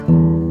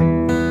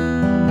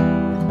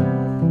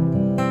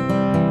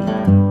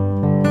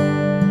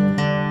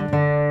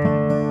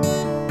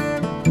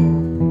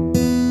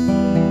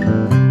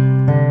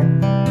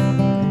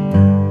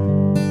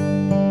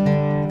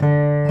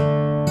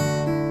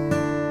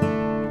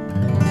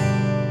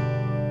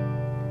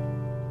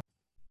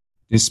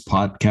This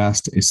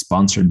podcast is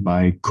sponsored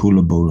by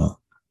Coolabola,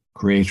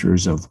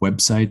 creators of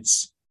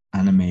websites,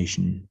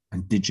 animation,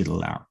 and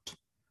digital art.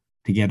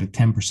 To get a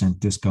 10%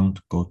 discount,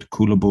 go to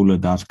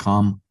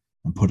coolabola.com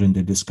and put in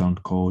the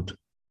discount code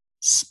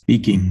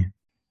SPEAKING.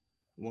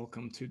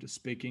 Welcome to the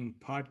Speaking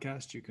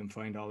Podcast. You can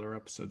find all our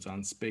episodes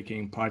on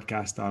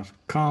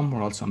speakingpodcast.com.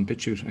 We're also on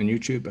BitChute and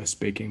YouTube as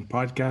Speaking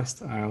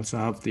Podcast. I also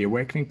have the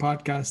Awakening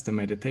Podcast, the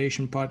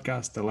Meditation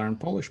Podcast, the Learn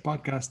Polish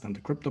Podcast, and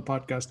the Crypto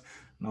Podcast,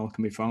 and all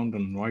can be found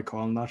on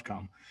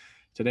roycollin.com.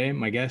 Today,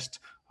 my guest,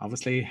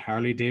 obviously,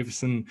 Harley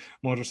Davidson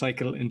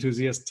motorcycle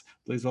enthusiast.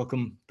 Please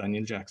welcome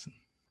Daniel Jackson.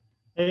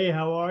 Hey,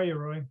 how are you,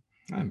 Roy?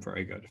 I'm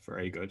very good,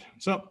 very good.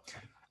 So,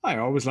 I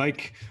always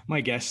like my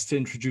guests to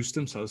introduce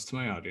themselves to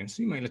my audience.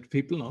 You might let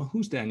people know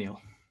who's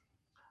Daniel.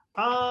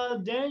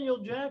 Daniel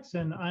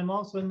Jackson. I'm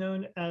also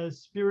known as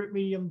Spirit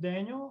Medium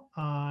Daniel.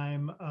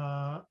 I'm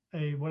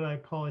what I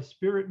call a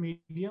spirit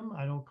medium.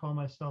 I don't call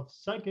myself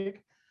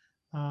psychic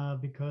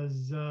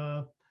because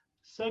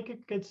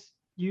psychic gets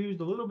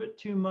used a little bit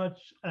too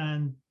much,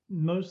 and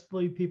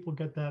mostly people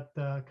get that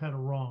kind of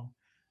wrong.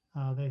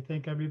 They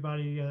think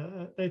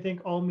they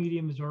think all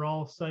mediums are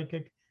all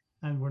psychic,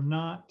 and we're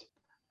not.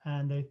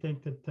 And they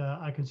think that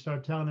I can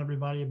start telling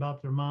everybody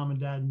about their mom and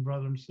dad and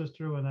brother and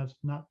sister, and that's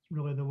not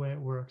really the way it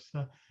works.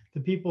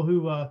 The people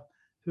who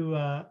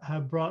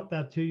have brought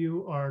that to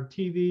you are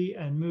TV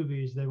and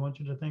movies. They want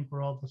you to think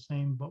we're all the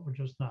same, but we're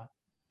just not.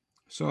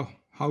 So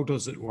how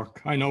does it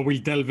work? I know we'll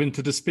delve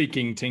into the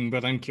speaking thing,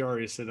 but I'm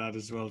curious to that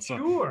as well. So,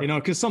 sure.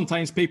 Because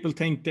sometimes people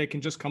think they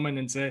can just come in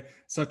and say,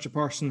 such a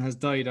person has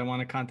died, I want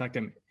to contact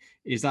them.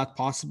 Is that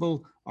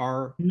possible?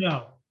 Or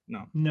No,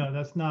 No,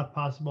 that's not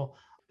possible.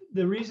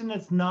 The reason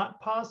it's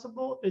not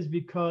possible is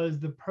because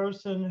the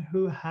person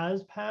who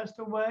has passed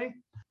away,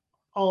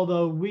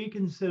 although we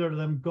consider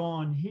them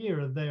gone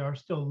here, they are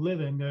still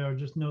living. They are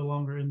just no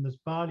longer in this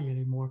body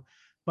anymore.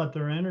 But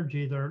their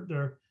energy,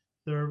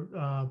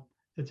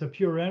 it's a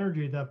pure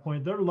energy at that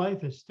point. Their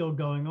life is still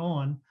going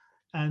on.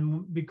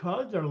 And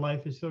because their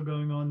life is still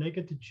going on, they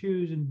get to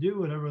choose and do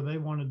whatever they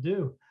want to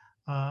do.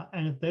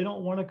 And if they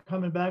don't want to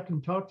come back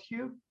and talk to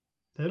you,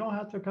 they don't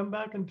have to come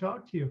back and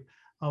talk to you.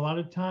 A lot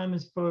of time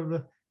is for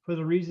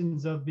the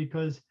reasons of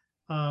because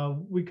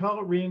we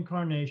call it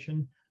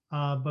reincarnation,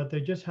 but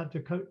they just have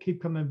to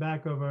keep coming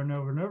back over and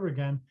over and over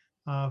again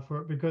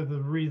because of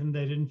the reason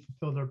they didn't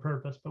fulfill their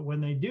purpose. But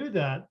when they do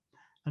that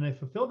and they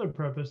fulfill their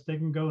purpose, they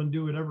can go and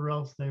do whatever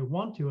else they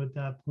want to at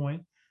that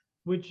point,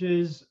 which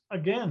is,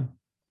 again,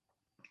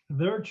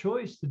 their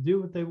choice to do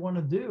what they want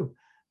to do.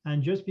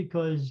 And just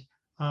because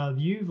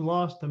you've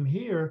lost them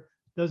here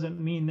doesn't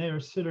mean they are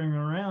sitting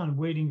around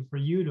waiting for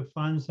you to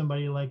find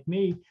somebody like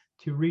me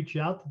to reach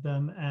out to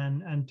them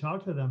and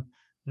talk to them.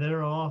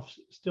 They're off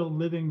still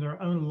living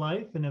their own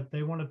life. And if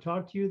they want to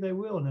talk to you, they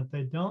will. And if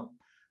they don't,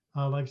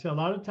 like I said, a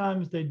lot of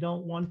times they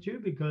don't want to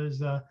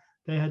because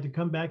they had to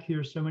come back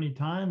here so many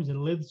times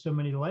and lived so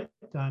many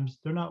lifetimes.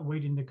 They're not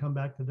waiting to come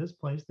back to this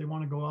place. They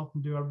want to go off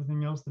and do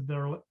everything else that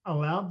they're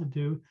allowed to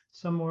do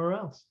somewhere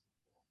else.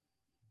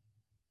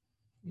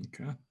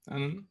 Okay.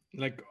 And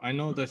I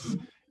know that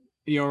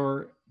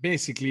you're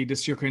basically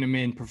this your kind of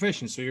main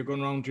profession. So you're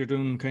going around, you're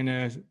doing kind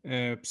of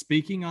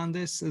speaking on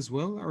this as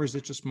well, or is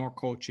it just more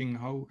coaching?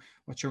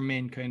 What's your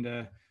main kind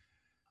of?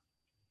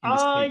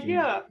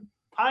 Yeah,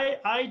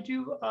 I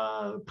do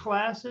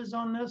classes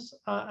on this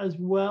as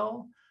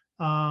well.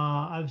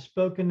 I've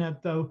spoken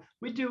at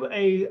we do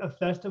a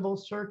festival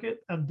circuit.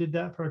 I did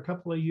that for a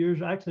couple of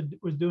years. I actually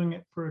was doing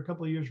it for a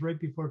couple of years right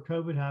before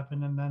COVID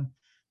happened, and then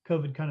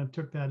COVID kind of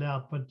took that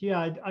out. But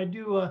yeah, I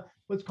do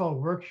what's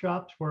called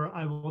workshops where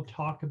I will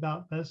talk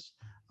about this,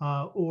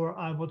 or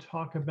I will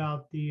talk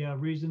about the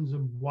reasons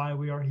of why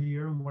we are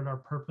here and what our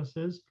purpose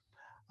is.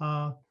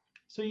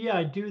 So yeah,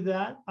 I do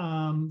that.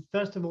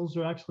 Festivals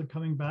are actually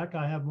coming back.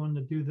 I have one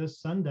to do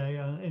this Sunday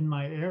in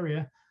my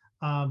area.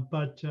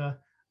 But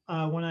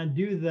when I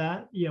do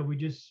that, yeah,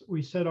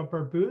 we set up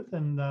our booth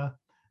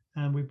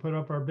and we put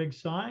up our big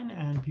sign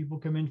and people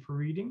come in for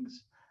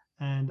readings.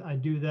 And I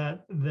do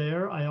that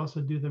there. I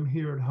also do them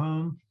here at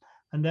home.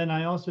 And then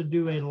I also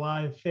do a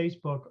live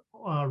Facebook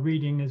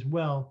reading as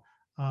well,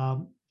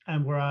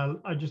 and where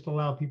I just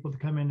allow people to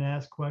come in and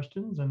ask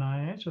questions and I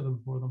answer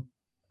them for them.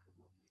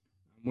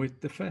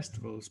 With the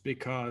festivals,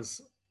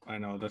 because I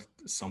know that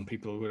some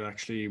people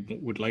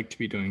would like to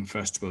be doing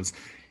festivals.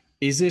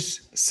 Is it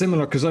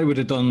similar? Because I would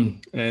have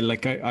done,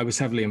 I was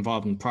heavily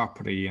involved in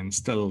property and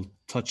still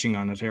touching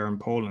on it here in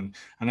Poland.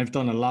 And I've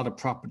done a lot of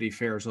property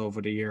fairs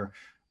over the year.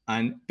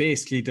 And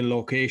basically the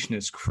location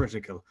is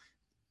critical.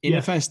 In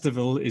a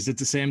festival, is it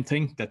the same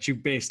thing that you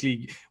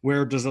basically,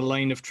 where does a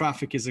line of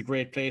traffic is a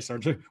great place, or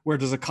where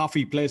does a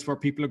coffee place where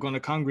people are going to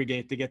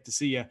congregate to get to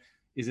see you?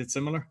 Is it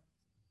similar?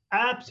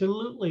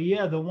 Absolutely.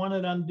 Yeah. The one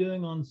that I'm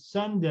doing on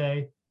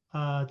Sunday,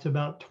 it's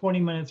about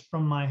 20 minutes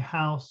from my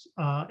house.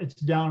 It's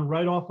down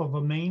right off of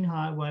a main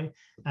highway.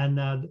 And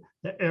the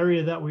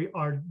area that we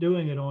are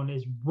doing it on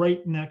is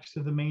right next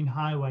to the main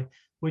highway,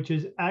 which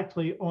is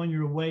actually on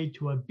your way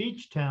to a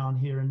beach town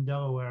here in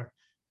Delaware,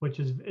 which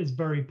is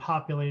very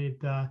populated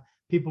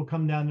people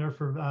come down there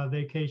for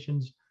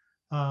vacations.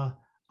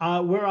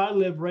 Where I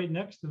live, right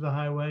next to the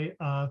highway,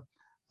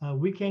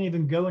 we can't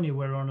even go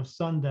anywhere on a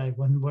Sunday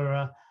when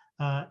we're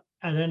at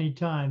any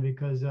time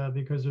because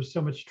there's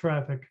so much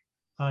traffic.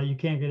 You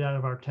can't get out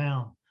of our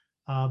town.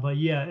 But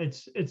yeah,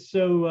 it's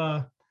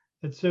so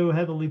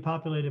heavily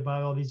populated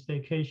by all these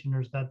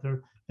vacationers that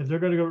if they're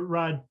going to go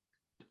ride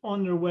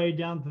on their way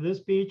down to this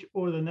beach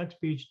or the next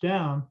beach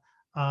down,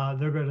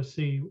 they're going to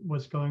see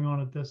what's going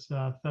on at this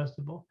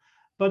festival.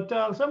 But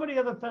some of the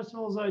other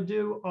festivals I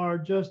do are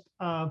just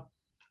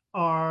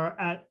are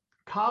at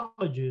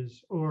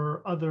colleges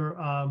or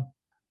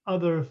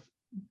other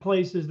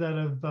places that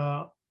have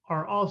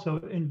are also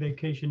in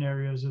vacation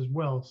areas as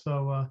well.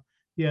 So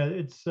yeah,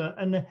 it's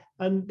and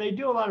they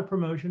do a lot of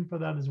promotion for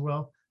that as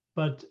well.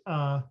 But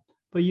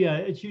yeah,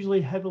 it's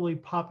usually heavily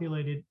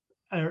populated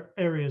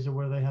areas of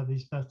where they have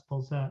these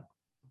festivals at.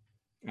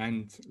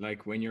 And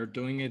like when you're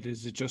doing it,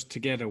 is it just to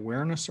get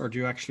awareness, or do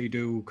you actually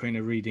do kind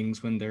of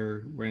readings when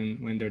they're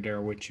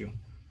there with you?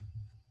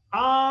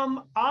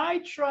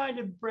 I try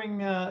to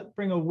bring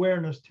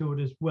awareness to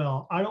it as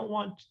well. I don't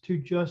want to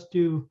just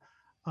do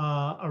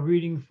a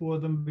reading for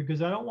them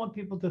because I don't want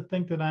people to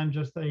think that I'm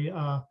just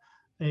a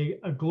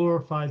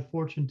glorified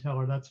fortune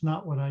teller. That's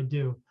not what I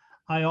do.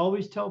 I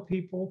always tell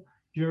people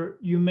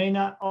you may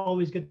not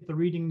always get the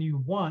reading you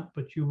want,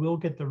 but you will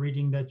get the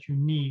reading that you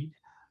need,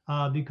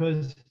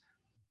 because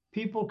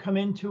people come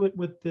into it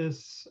with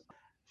this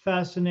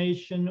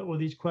fascination or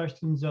these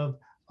questions of,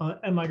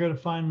 am I going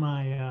to find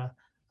my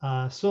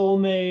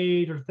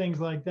soulmate or things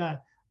like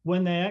that,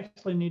 when they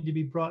actually need to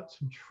be brought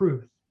some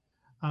truth.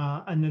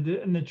 And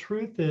the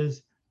truth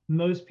is,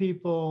 most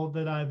people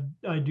that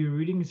I do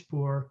readings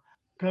for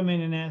come in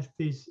and ask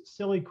these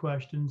silly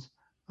questions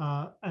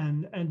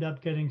and end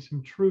up getting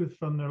some truth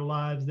from their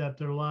lives, that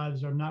their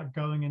lives are not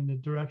going in the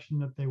direction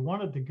that they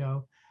wanted to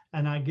go.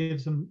 And I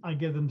give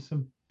them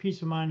some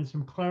peace of mind and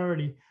some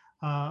clarity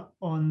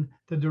on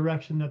the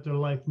direction that their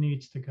life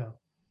needs to go.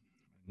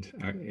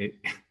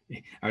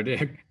 Are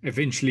they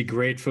eventually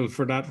grateful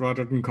for that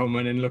rather than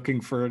coming and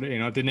looking for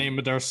the name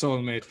of their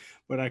soulmate?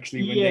 But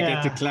actually, when they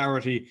get the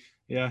clarity,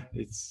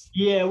 it's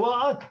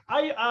Well,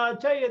 I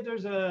tell you,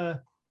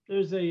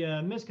 there's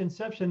a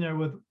misconception there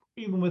with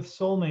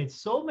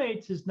soulmates.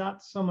 Soulmates is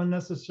not someone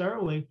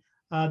necessarily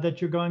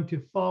that you're going to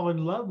fall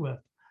in love with.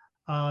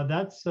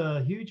 That's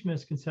a huge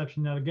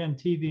misconception that, again,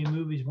 TV and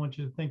movies want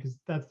you to think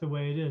that's the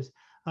way it is.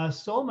 A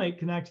soulmate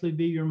can actually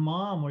be your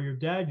mom or your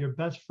dad, your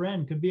best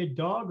friend, could be a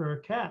dog or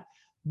a cat.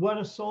 What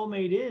a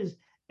soulmate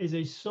is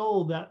a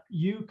soul that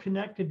you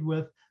connected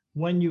with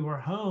when you were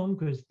home,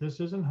 because this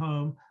isn't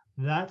home,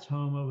 that's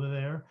home over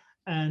there.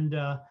 And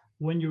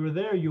when you were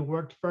there, you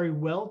worked very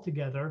well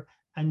together.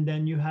 And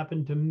then you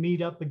happen to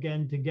meet up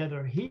again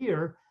together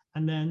here.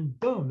 And then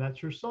boom,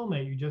 that's your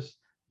soulmate.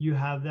 You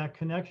have that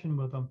connection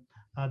with them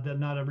that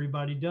not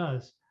everybody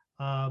does.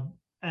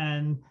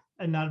 And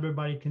not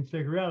everybody can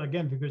figure out,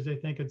 again, because they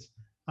think it's,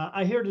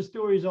 I hear the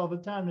stories all the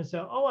time. They say,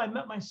 oh, I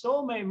met my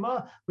soulmate,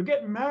 we're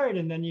getting married.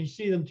 And then you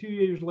see them 2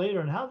 years later.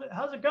 And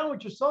how's it going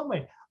with your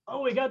soulmate?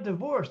 Oh, we got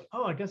divorced.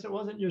 Oh, I guess it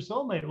wasn't your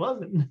soulmate,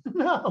 was it?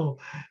 No,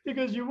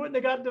 because you wouldn't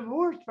have got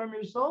divorced from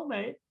your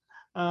soulmate.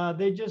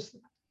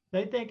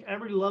 They think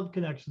every love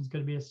connection is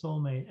going to be a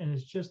soulmate. And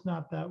it's just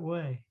not that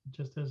way. It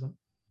just isn't.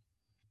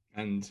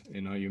 And,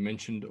 you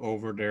mentioned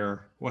over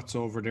there. What's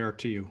over there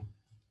to you?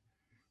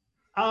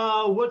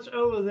 What's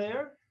over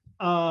there?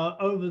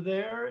 Over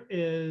there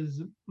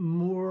is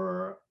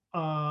more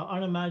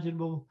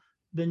unimaginable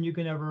than you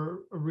can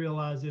ever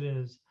realize it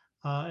is.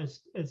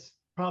 It's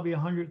probably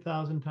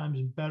 100,000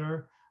 times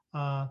better.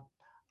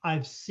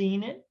 I've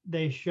seen it.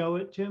 They show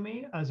it to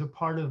me as a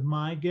part of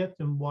my gift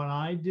and what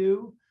I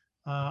do.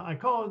 I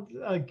call it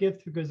a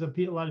gift because a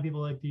lot of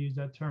people like to use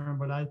that term,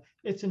 but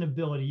it's an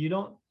ability. You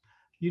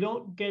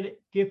don't get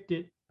it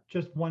gifted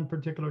just one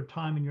particular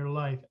time in your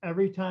life.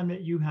 Every time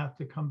that you have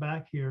to come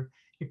back here,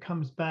 it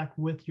comes back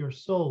with your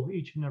soul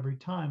each and every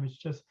time. It's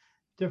just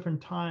different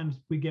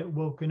times we get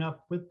woken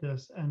up with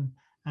this, and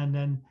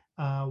then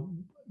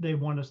they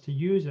want us to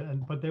use it,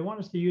 but they want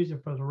us to use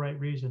it for the right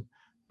reason.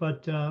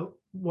 But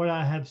what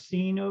I have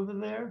seen over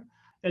there,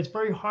 it's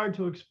very hard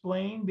to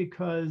explain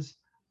because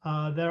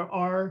there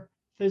are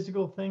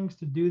physical things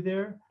to do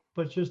there,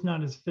 but it's just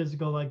not as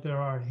physical like there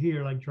are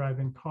here, like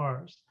driving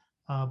cars.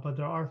 But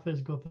there are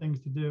physical things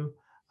to do.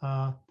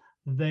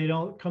 They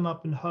don't come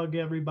up and hug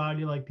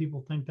everybody like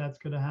people think that's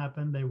going to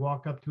happen. They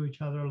walk up to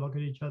each other, look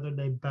at each other,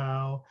 they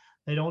bow.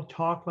 They don't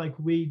talk like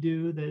we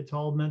do. It's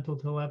all mental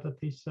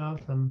telepathy stuff.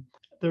 And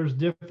there's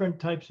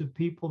different types of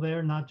people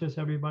there. Not just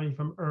everybody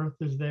from Earth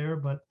is there,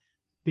 but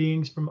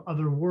beings from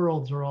other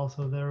worlds are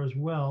also there as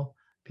well.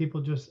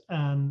 People just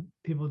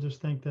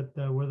think that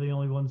we're the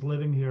only ones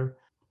living here.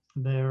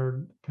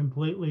 They're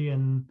completely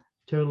and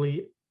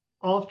totally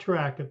off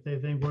track if they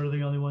think we're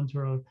the only ones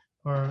who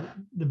are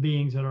the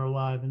beings that are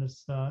alive in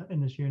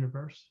this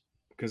universe.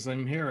 Because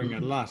I'm hearing a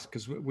lot,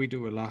 because we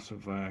do a lot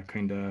of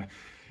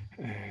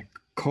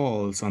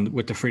calls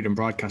with the Freedom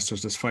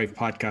Broadcasters. There's 5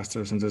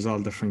 podcasters and there's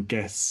all different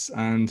guests,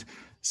 and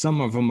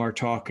some of them are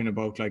talking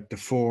about like the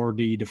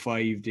 4D, the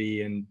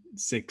 5D, and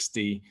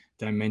 6D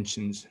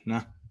dimensions.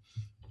 Nah.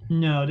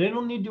 No, they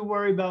don't need to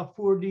worry about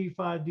 4D,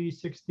 5D,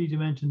 6D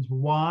dimensions.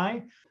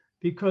 Why?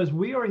 Because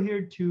we are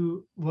here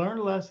to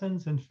learn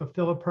lessons and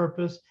fulfill a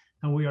purpose,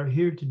 and we are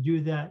here to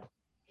do that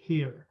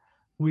here.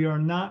 We are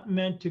not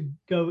meant to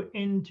go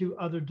into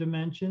other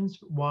dimensions.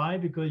 Why?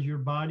 Because your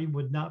body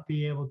would not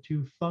be able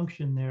to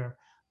function there.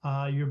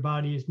 Your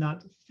body is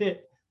not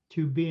fit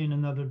to be in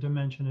another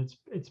dimension.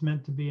 It's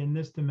meant to be in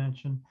this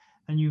dimension,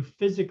 and you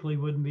physically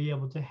wouldn't be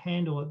able to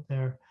handle it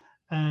there.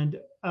 And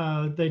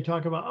they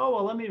talk about, oh,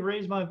 well, let me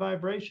raise my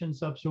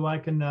vibrations up so I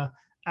can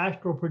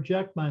astral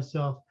project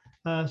myself.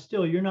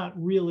 Still, you're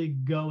not really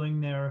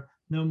going there,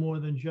 no more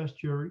than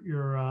just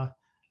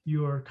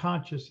your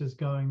conscious is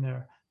going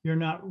there. You're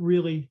not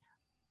really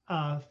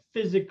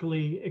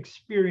physically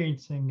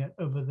experiencing it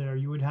over there.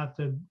 You would have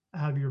to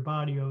have your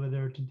body over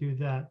there to do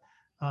that.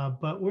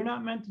 But we're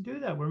not meant to do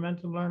that. We're meant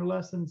to learn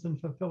lessons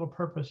and fulfill a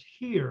purpose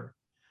here.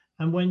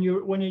 And when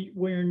you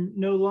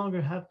no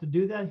longer have to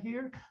do that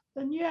here,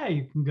 then yeah,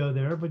 you can go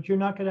there, but you're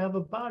not going to have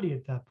a body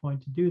at that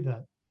point to do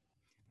that.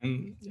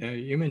 And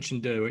you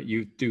mentioned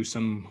you do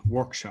some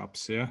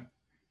workshops, yeah?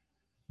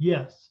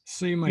 Yes.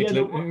 So you might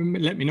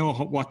let me know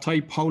what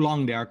type, how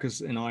long they are,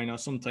 because I know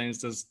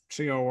sometimes there's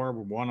 3 hour,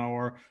 1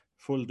 hour,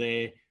 full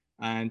day,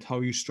 and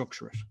how you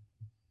structure it.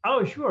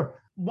 Oh,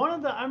 sure.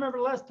 I remember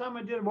last time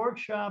I did a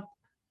workshop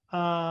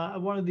at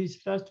one of these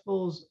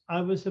festivals, I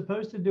was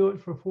supposed to do it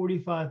for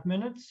 45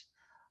 minutes.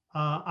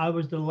 I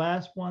was the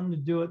last one to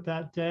do it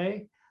that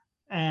day,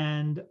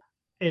 and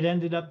it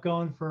ended up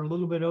going for a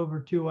little bit over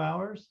 2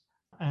 hours.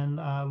 And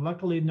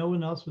luckily, no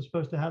one else was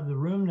supposed to have the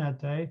room that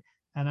day.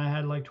 And I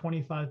had like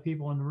 25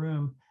 people in the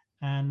room.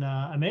 And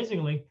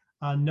amazingly,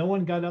 no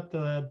one got up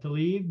to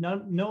leave.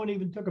 No one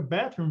even took a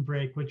bathroom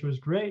break, which was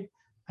great.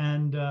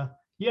 And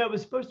yeah, it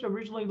was supposed to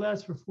originally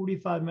last for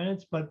 45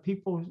 minutes, but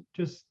people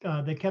just,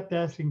 they kept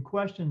asking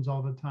questions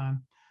all the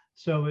time.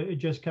 So it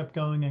just kept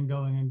going and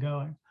going and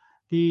going.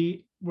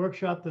 The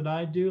workshop that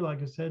I do,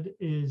 like I said,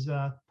 is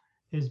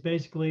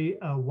basically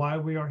why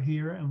we are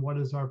here and what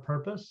is our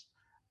purpose.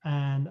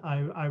 And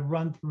I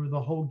run through the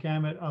whole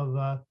gamut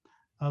of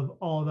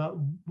all that,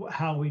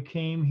 how we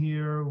came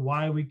here,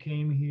 why we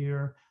came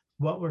here,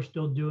 what we're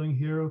still doing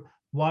here,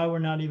 why we're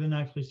not even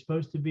actually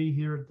supposed to be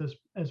here at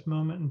this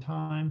moment in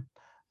time.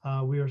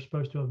 We are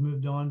supposed to have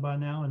moved on by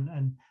now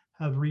and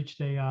have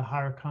reached a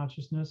higher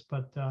consciousness,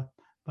 but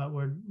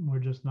we're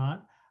just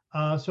not.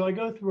 So I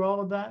go through all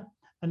of that,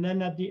 and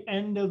then at the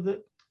end of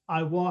it,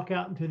 I walk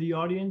out into the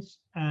audience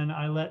and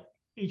I let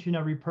each and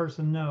every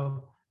person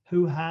know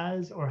who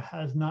has or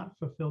has not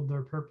fulfilled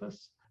their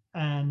purpose,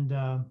 and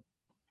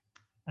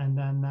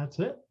then that's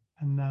it.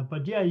 And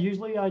but yeah,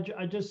 usually I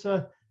just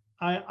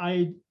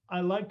I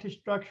like to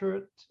structure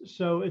it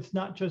so it's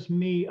not just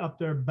me up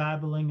there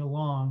babbling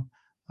along.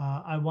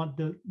 I want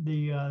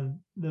the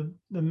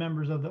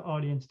members of the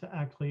audience to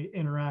actually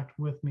interact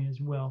with me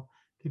as well,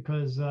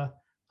 because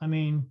I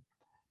mean,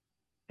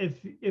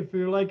 if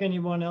you're like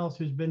anyone else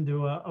who's been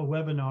to a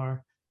webinar,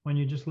 when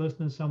you just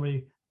listen to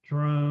somebody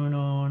drone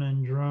on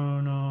and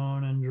drone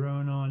on and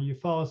drone on, you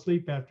fall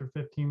asleep after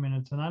 15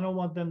 minutes. And I don't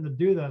want them to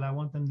do that. I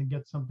want them to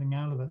get something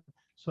out of it.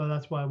 So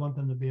that's why I want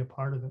them to be a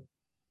part of it.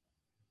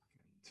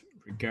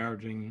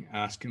 Regarding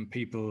asking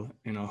people,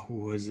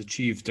 who has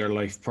achieved their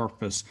life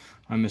purpose,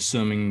 I'm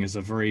assuming is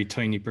a very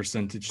tiny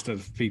percentage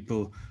of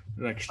people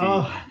that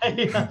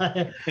actually,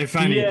 yeah. if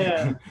any.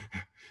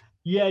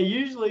 Yeah,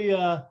 usually,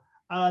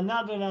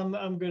 not that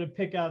I'm going to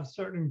pick out a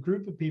certain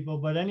group of people,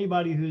 but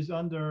anybody who's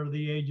under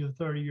the age of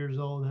 30 years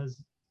old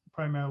has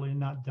primarily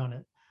not done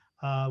it.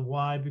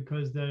 Why?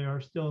 Because they are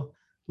still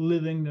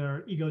living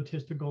their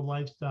egotistical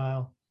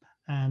lifestyle,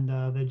 and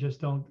they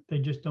just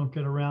don't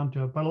get around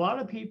to it. But a lot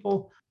of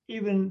people,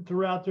 even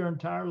throughout their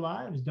entire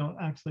lives, don't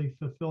actually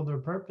fulfill their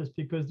purpose,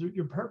 because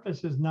your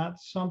purpose is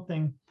not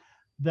something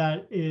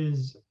that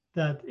is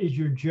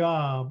your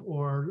job,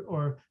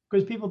 or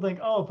because people think,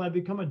 oh, if I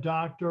become a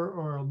doctor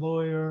or a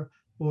lawyer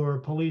or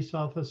a police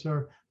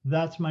officer,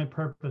 that's my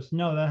purpose.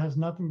 No, that has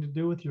nothing to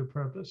do with your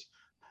purpose.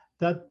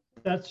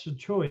 That's a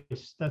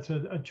choice. That's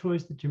a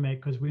choice that you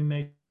make, because we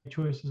make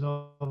choices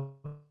all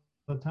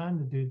the time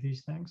to do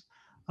these things.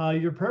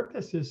 Your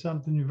purpose is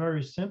something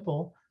very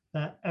simple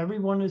that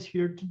everyone is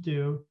here to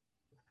do.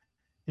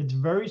 It's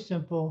very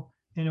simple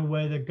in a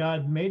way that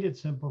God made it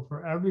simple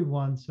for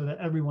everyone, so that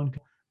everyone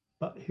can,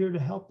 but here to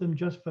help them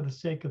just for the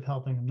sake of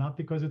helping them, not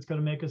because it's going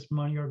to make us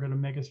money or going to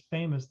make us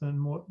famous than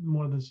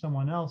more than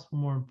someone else, or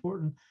more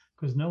important,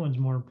 because no one's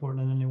more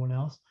important than anyone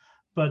else.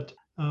 But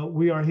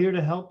we are here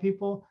to help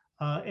people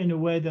in a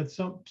way that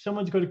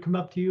someone's going to come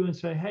up to you and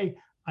say, hey,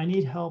 I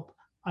need help.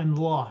 I'm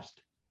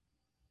lost.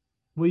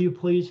 Will you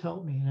please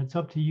help me? And it's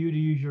up to you to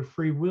use your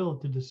free will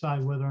to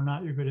decide whether or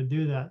not you're going to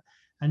do that.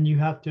 And you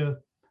have to,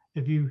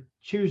 if you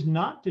choose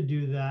not to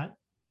do that,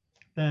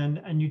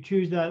 and you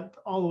choose that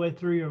all the way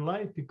through your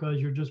life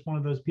because you're just one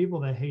of those people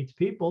that hates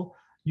people,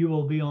 you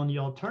will be on the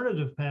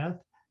alternative path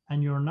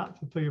and you'll not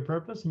fulfill your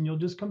purpose, and you'll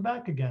just come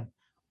back again.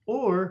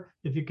 Or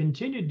if you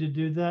continue to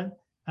do that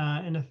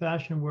in a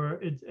fashion where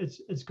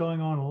it's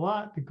going on a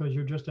lot because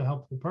you're just a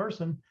helpful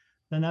person,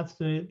 then that's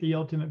the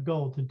ultimate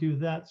goal, to do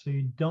that so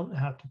you don't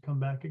have to come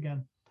back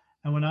again.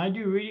 And when I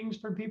do readings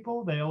for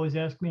people, they always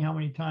ask me how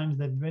many times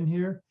they've been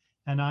here,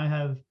 and I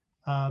have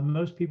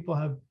most people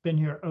have been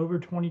here over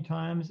 20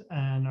 times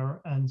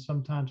and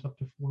sometimes up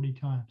to 40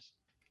 times.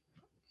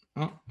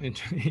 Oh,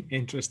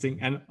 interesting.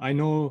 And I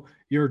know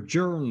your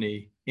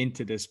journey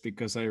into this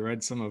because I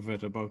read some of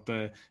it about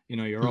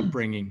your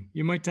upbringing.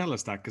 You might tell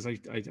us that because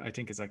I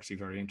think it's actually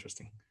very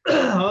interesting.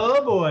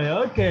 Oh boy.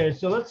 Okay.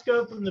 So let's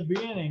go from the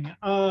beginning.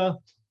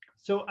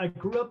 So I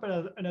grew up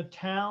in a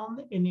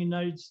town in the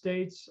United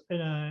States, in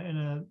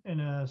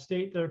a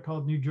state there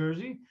called New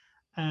Jersey,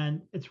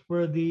 and it's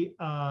where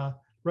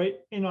right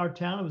in our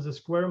town, it was a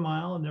square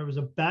mile, and there was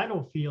a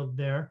battlefield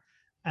there,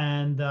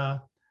 and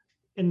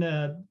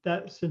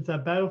since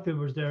that battlefield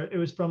was there, it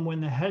was from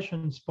when the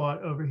Hessians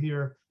fought over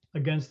here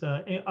against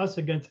us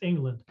against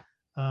England,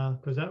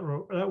 because that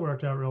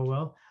worked out real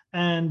well,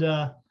 and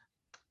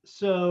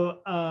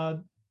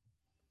so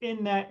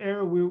in that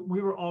era,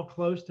 we were all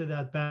close to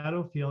that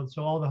battlefield.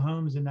 So all the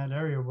homes in that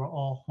area were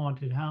all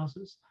haunted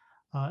houses,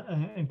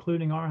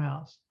 including our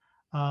house,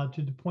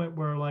 to the point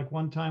where, like,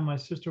 one time my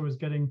sister was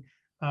getting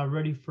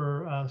ready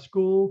for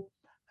school,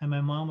 and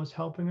my mom was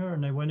helping her,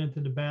 and they went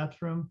into the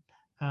bathroom,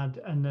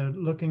 and they're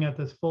looking at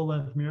this full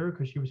length mirror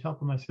because she was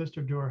helping my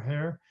sister do her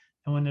hair.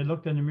 And when they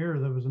looked in the mirror,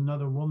 there was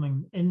another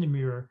woman in the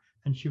mirror,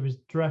 and she was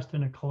dressed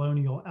in a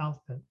colonial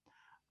outfit.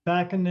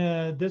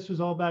 This was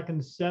all back in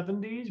the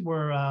 70s,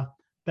 where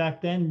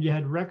back then you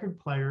had record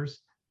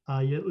players.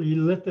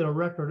 You lifted a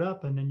record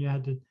up, and then you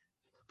had to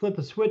flip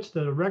a switch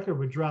that the record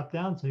would drop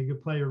down so you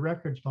could play your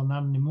records. Well,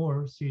 not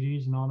anymore,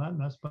 CDs and all that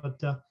mess.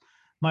 But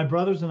my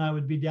brothers and I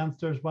would be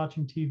downstairs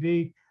watching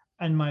TV,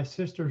 and my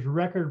sister's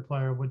record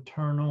player would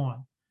turn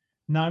on.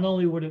 Not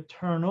only would it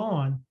turn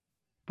on,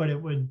 but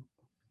it would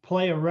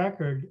play a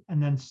record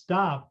and then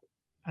stop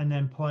and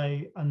then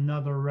play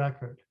another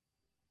record.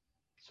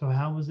 So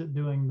how was it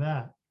doing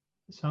that?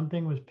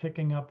 Something was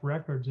picking up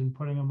records and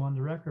putting them on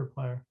the record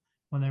player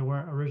when they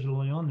weren't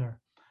originally on there.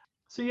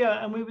 So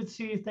yeah, and we would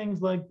see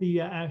things like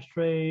the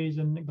ashtrays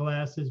and the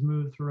glasses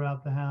move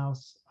throughout the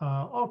house,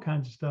 all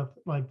kinds of stuff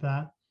like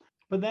that.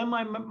 But then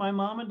my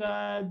mom and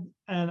dad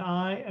and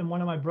I and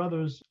one of my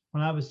brothers,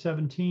 when I was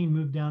 17,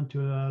 moved down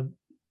to a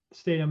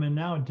state I'm in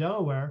now,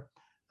 Delaware,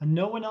 and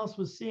no one else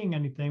was seeing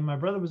anything. My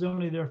brother was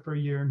only there for a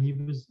year, and he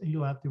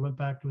left. He went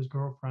back to his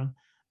girlfriend,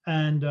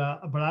 and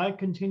but I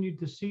continued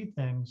to see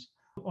things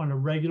on a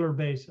regular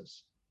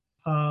basis.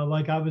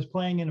 Like, I was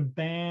playing in a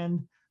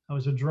band. I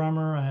was a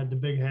drummer. I had the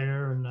big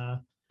hair and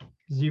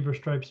zebra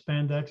stripe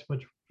spandex,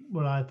 which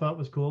what I thought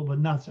was cool, but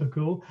not so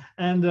cool.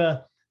 And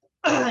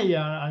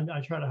yeah,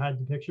 I try to hide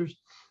the pictures.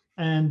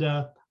 And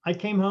I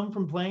came home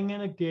from playing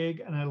in a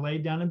gig, and I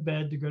laid down in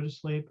bed to go to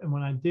sleep. And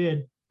when I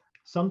did,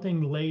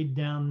 something laid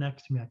down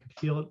next to me. I could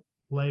feel it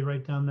lay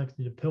right down next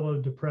to the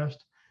pillow,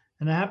 depressed.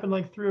 And it happened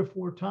like 3 or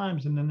 4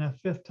 times. And then that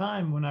 5th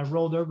time, when I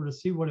rolled over to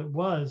see what it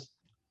was,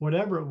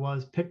 whatever it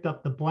was, picked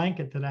up the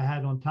blanket that I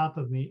had on top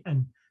of me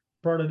and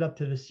brought it up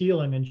to the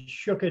ceiling and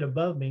shook it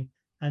above me.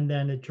 And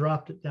then it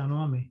dropped it down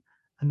on me.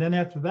 And then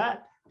after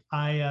that,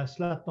 I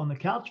slept on the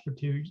couch for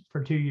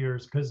 2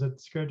 years because it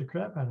scared the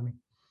crap out of me.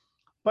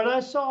 But I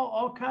saw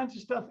all kinds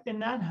of stuff in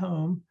that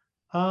home.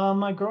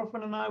 My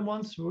girlfriend and I,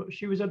 once,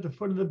 she was at the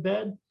foot of the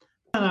bed,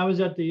 and I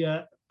was at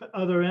the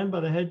other end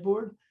by the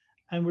headboard,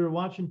 and we were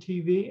watching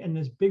TV, and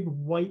this big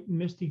white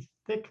misty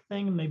thick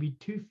thing, maybe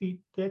 2 feet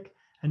thick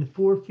and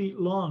 4 feet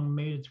long,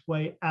 made its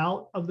way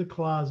out of the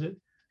closet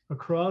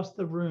across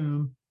the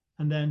room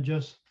and then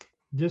just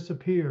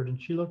disappeared.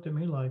 And she looked at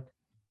me like,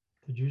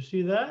 "Did you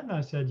see that?" And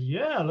I said,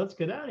 "Yeah, let's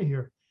get out of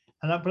here."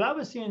 But I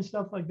was seeing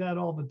stuff like that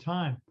all the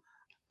time.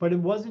 But it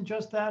wasn't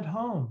just that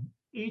home.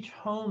 Each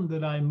home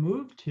that I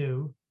moved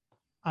to,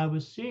 I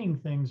was seeing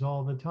things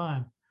all the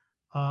time,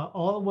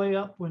 all the way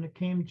up when it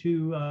came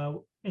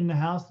to in the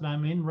house that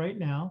I'm in right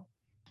now,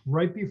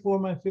 right before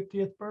my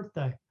 50th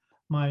birthday.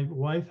 My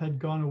wife had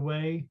gone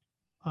away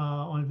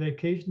on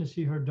vacation to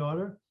see her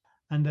daughter.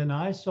 And then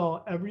I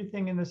saw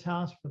everything in this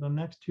house for the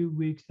next 2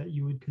 weeks that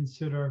you would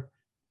consider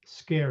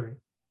scary.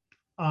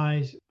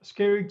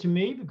 Scary to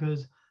me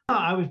because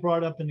I was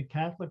brought up in the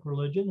Catholic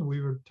religion, and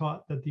we were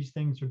taught that these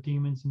things are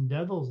demons and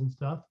devils and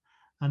stuff.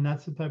 And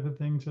that's the type of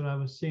things that I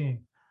was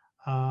seeing.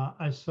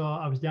 I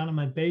was down in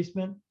my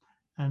basement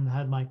and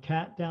had my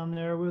cat down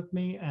there with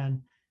me.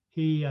 And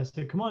I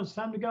said, "Come on, it's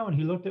time to go." And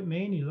he looked at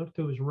me, and he looked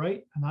to his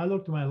right, and I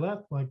looked to my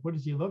left, like, what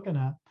is he looking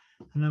at?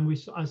 And then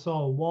I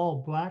saw a wall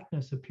of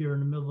blackness appear in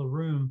the middle of the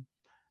room.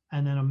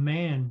 And then a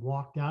man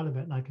walked out of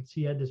it, and I could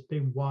see he had this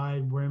big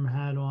wide brim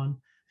hat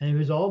on, and he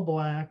was all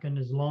black and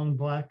his long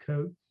black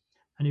coat.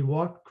 And he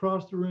walked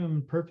across the room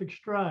in perfect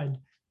stride,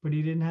 but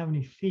he didn't have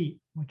any feet,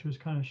 which was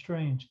kind of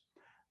strange.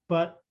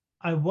 But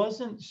I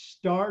wasn't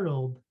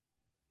startled.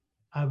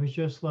 I was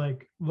just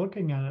like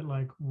looking at it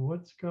like,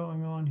 what's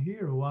going on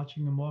here?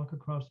 Watching him walk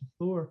across the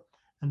floor.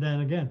 And then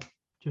again,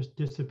 just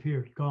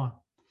disappeared, gone.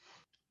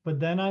 But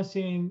then I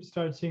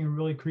started seeing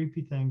really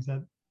creepy things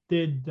that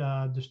did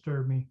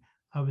disturb me.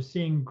 I was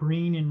seeing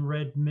green and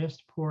red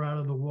mist pour out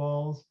of the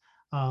walls,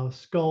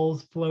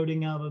 skulls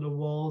floating out of the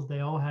walls.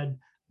 They all had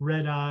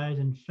red eyes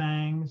and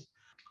fangs.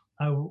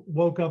 I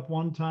woke up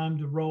one time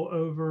to roll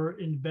over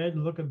in bed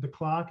and look at the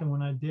clock. And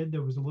when I did,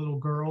 there was a little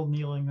girl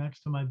kneeling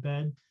next to my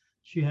bed.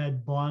 She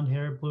had blonde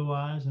hair, blue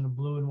eyes, and a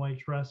blue and white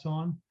dress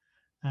on.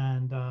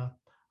 And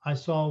I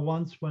saw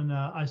once when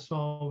I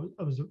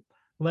was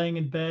laying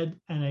in bed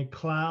and a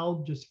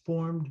cloud just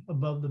formed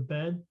above the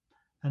bed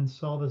and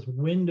saw this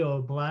window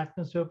of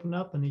blackness open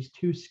up and these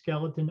two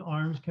skeleton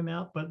arms come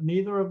out, but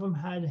neither of them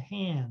had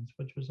hands,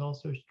 which was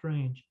also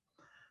strange.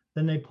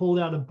 Then they pulled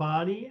out a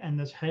body and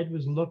this head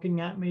was looking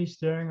at me,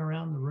 staring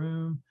around the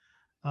room.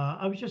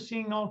 I was just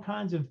seeing all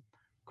kinds of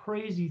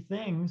crazy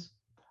things.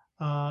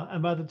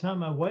 And by the time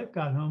my wife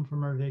got home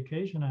from her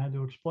vacation, I had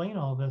to explain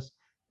all this.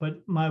 But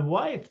my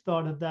wife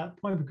thought at that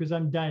point, because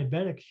I'm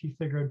diabetic, she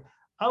figured,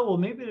 oh, well,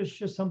 maybe there's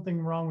just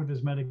something wrong with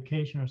his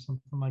medication or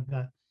something like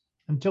that.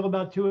 Until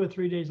about 2 or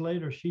 3 days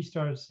later, she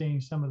started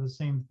seeing some of the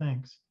same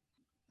things.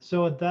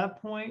 So at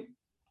that point,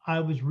 I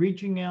was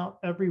reaching out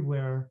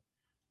everywhere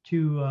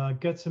to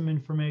get some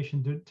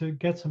information, to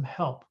get some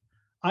help.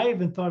 I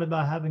even thought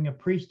about having a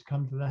priest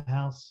come to the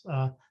house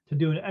to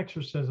do an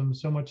exorcism.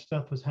 So much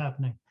stuff was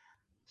happening.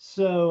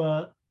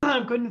 So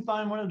I couldn't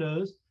find one of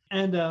those.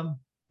 And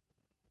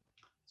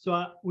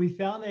we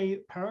found a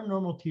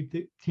paranormal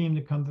team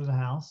to come to the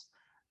house.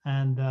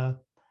 And,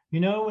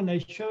 when they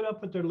showed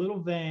up with their little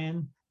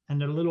van and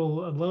their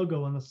little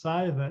logo on the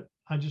side of it,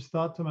 I just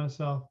thought to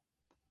myself,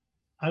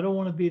 I don't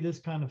want to be this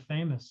kind of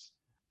famous.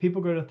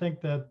 People are going to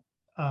think that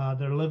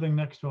they're living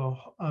next to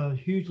a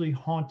hugely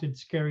haunted,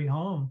 scary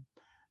home.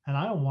 And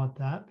I don't want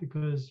that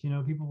because,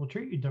 people will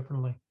treat you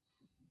differently.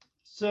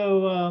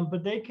 So,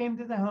 but they came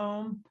to the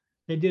home.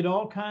 They did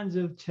all kinds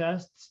of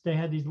tests. They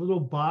had these little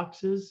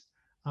boxes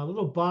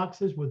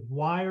with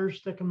wires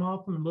sticking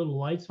off them and little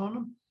lights on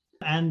them.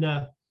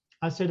 And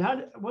I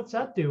said, what's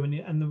that do?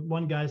 And the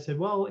one guy said,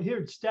 well, here,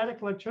 it's static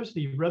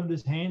electricity. He rubbed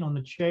his hand on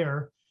the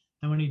chair.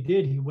 And when he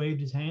did, he waved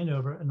his hand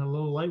over it and the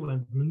little light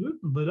went and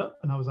lit up.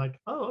 And I was like,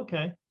 oh,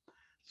 okay.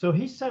 So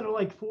he set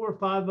like 4 or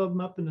 5 of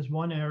them up in this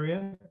one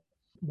area.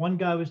 One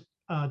guy was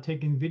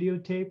taking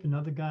videotape.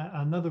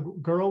 Another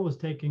girl was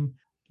taking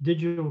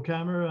digital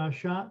camera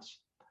shots.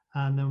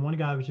 And then one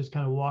guy was just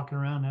kind of walking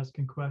around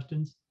asking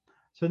questions.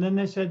 So then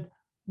they said,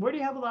 where do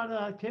you have a lot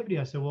of activity?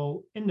 I said,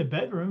 well, in the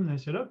bedroom. And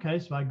they said, okay.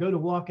 So I go to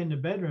walk in the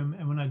bedroom.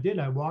 And when I did,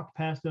 I walked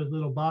past those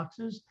little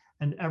boxes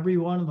and every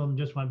one of them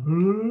just went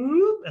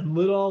and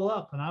lit all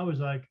up. And I was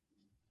like,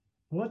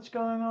 what's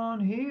going on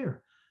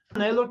here?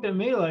 And they looked at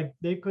me like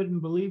they couldn't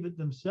believe it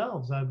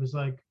themselves. I was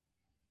like,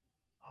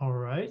 all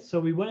right.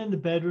 So we went in the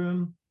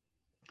bedroom,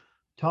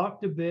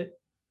 talked a bit.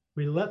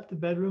 We left the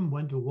bedroom,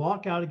 went to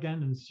walk out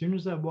again. And as soon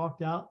as I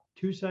walked out,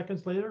 2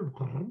 seconds later,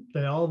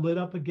 they all lit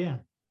up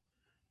again.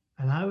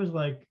 And I was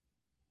like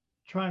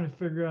trying to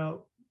figure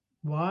out,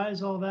 why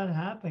is all that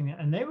happening?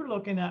 And they were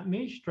looking at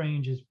me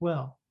strange as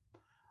well.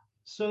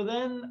 So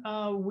then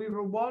we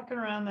were walking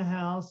around the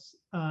house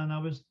and I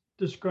was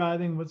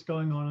describing what's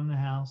going on in the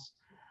house.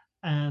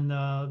 And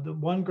the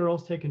one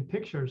girl's taking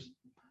pictures.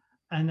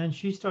 And then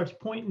she starts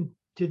pointing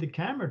to the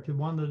camera to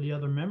one of the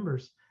other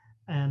members.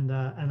 And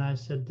I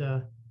said,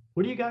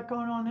 what do you got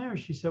going on there?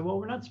 She said, well,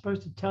 we're not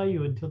supposed to tell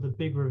you until the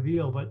big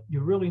reveal, but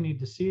you really need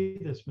to see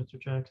this, Mr.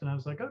 Jackson. I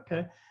was like,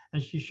 okay.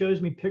 And she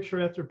shows me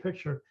picture after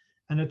picture.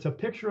 And it's a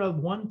picture of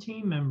one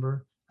team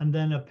member and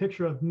then a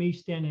picture of me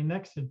standing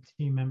next to the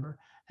team member.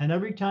 And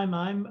every time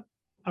I'm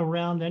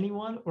around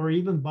anyone or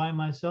even by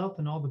myself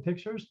in all the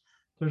pictures,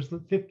 there's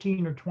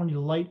 15 or 20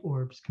 light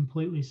orbs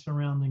completely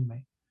surrounding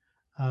me.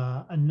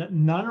 And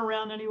none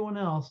around anyone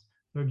else.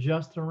 They're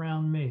just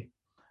around me.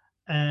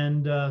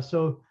 And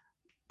so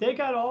they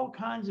got all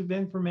kinds of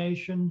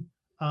information.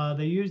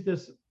 They used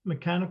this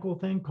mechanical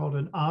thing called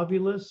an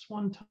Ovilus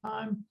one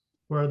time,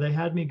 where they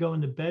had me go in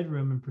the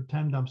bedroom and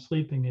pretend I'm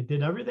sleeping. They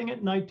did everything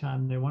at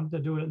nighttime. They wanted to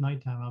do it at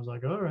nighttime. I was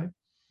like, all right.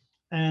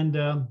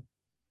 And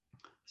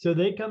so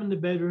they come in the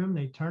bedroom,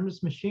 they turn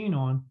this machine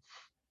on,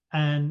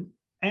 and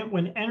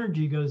when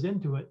energy goes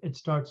into it, it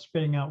starts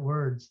spitting out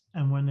words.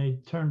 And when they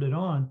turned it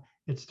on,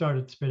 it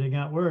started spitting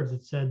out words.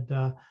 It said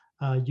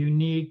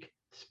unique,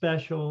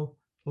 special,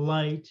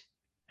 light,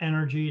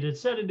 energy. It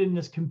said it in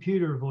this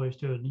computer voice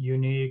to it,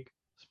 unique,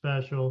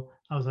 special.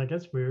 I was like,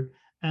 that's weird.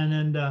 And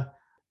then,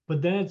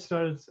 but then it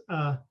started,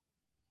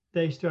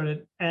 they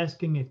started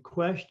asking it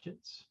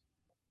questions.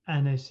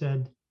 And they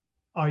said,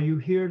 are you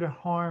here to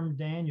harm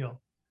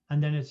Daniel?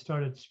 And then it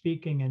started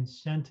speaking in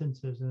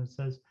sentences. And it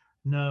says,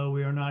 no,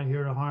 we are not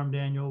here to harm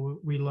Daniel.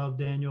 We love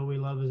Daniel. We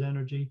love his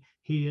energy.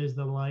 He is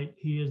the light.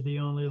 He is the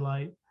only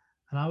light.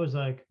 And I was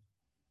like,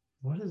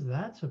 what is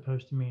that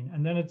supposed to mean?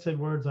 And then it said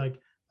words like,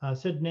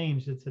 said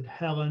names. It said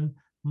Helen,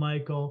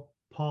 Michael,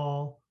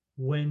 Paul,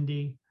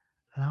 Wendy.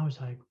 And I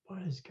was like,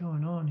 what is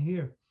going on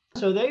here?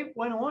 So they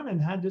went on and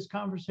had this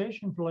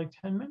conversation for like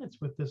 10 minutes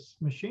with this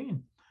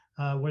machine.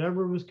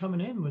 Whatever was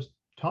coming in was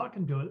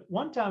talking to it.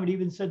 One time it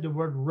even said the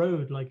word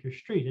road, like your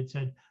street. It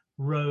said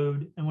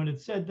road. And when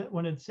it said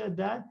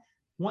that,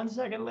 1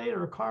 second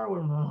later, a car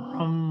went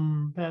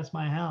rum past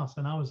my house.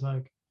 And I was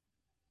like,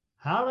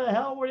 how the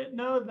hell would it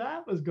know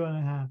that was going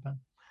to happen?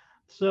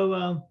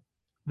 So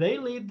they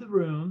leave the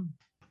room.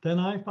 Then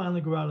I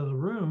finally go out of the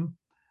room,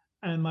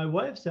 and my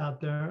wife's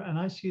out there, and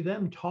I see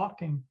them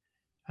talking.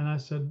 And I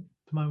said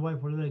to my wife,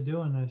 what are they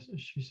doing?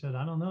 She said,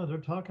 I don't know. They're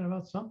talking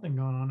about something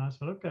going on. I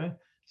said, okay.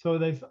 So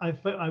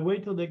I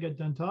wait till they get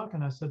done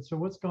talking. I said, so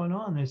what's going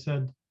on? They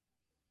said,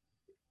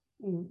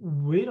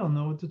 we don't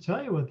know what to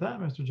tell you with that,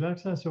 Mr.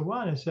 Jackson. I said,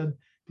 what? I said,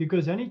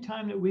 because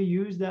anytime that we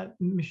use that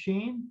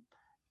machine,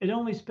 it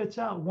only spits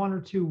out 1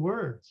 or 2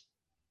 words.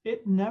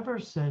 It never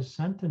says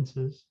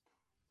sentences.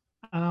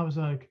 And I was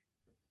like,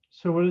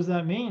 so what does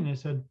that mean? They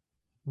said,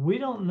 we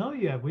don't know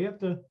yet.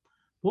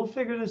 We'll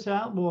figure this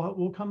out.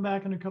 We'll come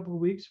back in a couple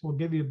of weeks. We'll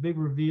give you a big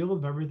reveal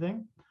of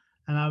everything.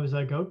 And I was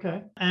like,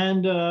 okay.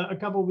 And a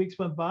couple of weeks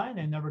went by and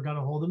they never got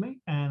a hold of me.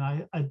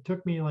 And it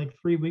took me like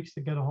 3 weeks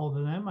to get a hold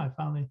of them. I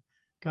finally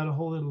got a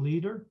hold of the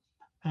leader.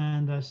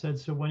 And I said,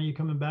 so when are you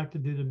coming back to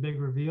do the big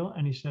reveal?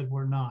 And he said,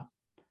 we're not.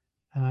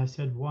 And I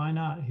said, why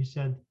not? He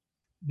said,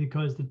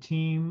 because the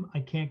team, I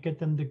can't get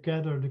them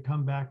together to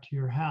come back to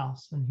your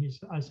house. And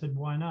I said,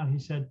 why not? He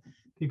said,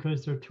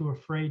 because they're too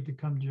afraid to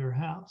come to your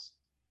house.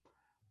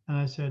 And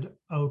I said,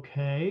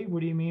 okay, what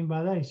do you mean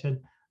by that? He said,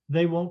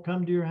 they won't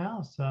come to your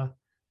house.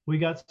 We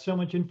got so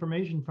much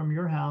information from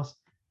your house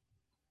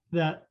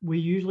that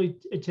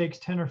it takes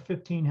 10 or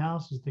 15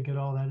 houses to get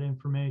all that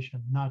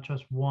information, not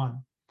just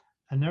one.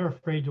 And they're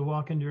afraid to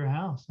walk into your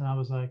house. And I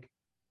was like,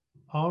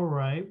 all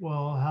right,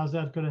 well, how's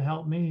that going to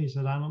help me? He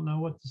said, I don't know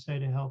what to say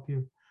to help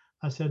you.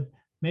 I said,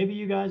 maybe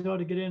you guys ought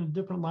to get in a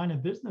different line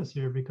of business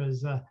here,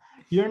 because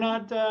you're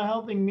not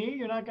helping me.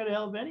 You're not going to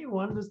help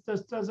anyone.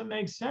 This doesn't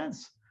make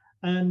sense.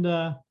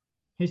 And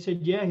he said,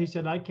 yeah, he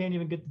said, I can't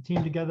even get the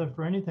team together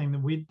for anything.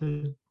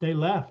 They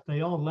left.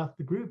 They all left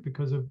the group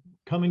because of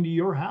coming to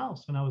your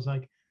house. And I was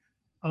like,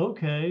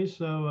 okay,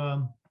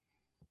 so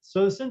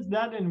since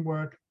that didn't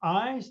work,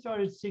 I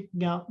started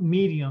seeking out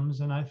mediums,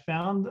 and I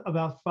found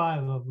about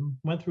 5 of them,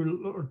 went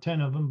through, or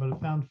 10 of them, but I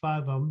found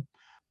 5 of them,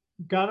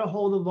 got a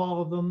hold of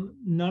all of them.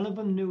 None of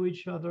them knew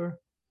each other,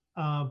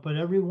 but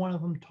every one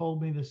of them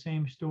told me the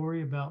same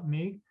story about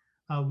me.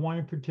 One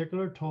in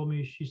particular told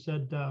me, she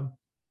said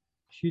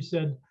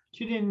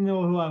she didn't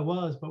know who I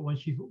was, but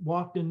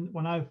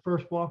when I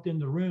first walked in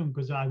the room,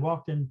 because I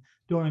walked in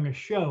during a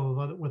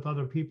show with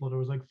other people, there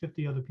was like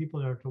 50 other people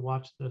there to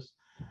watch this.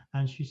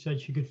 And she said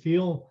she could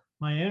feel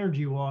my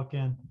energy walk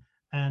in.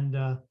 And,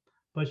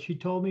 but she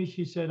told me,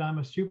 she said, I'm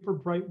a super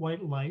bright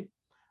white light.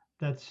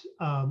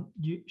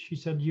 She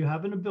said, you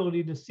have an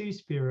ability to see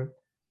spirit,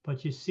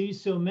 but you see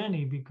so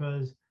many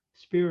because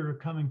spirit are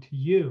coming to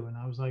you. And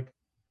I was like,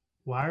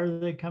 why are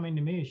they coming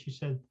to me? She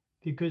said,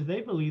 because they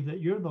believe that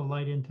you're the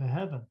light into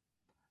heaven.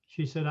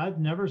 She said, I've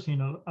never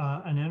seen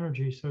an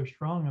energy so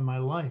strong in my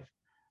life.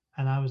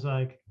 And I was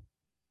like,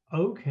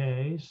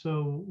 okay,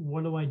 so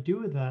what do I do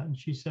with that? And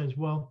she says,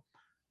 well,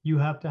 you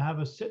have to have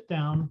a sit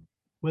down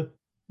with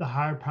the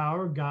higher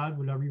power, God,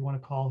 whatever you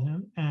want to call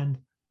him, and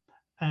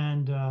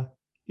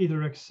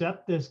either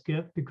accept this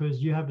gift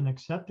because you haven't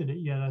accepted it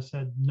yet. I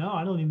said, no,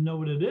 I don't even know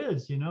what it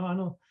is. I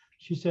don't.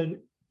 She said,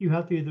 you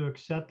have to either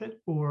accept it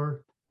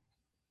or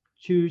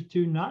choose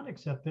to not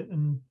accept it.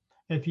 And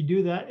if you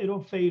do that,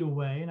 it'll fade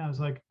away. And I was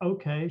like,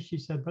 okay. She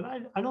said, but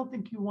I don't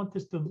think you want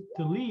this to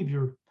leave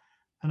your.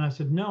 And I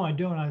said, no, I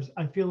don't.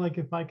 I feel like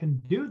if I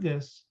can do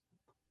this,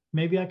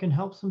 maybe I can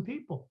help some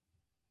people.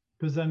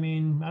 Because I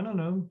mean, I don't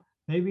know,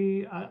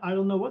 maybe I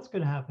don't know what's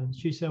going to happen.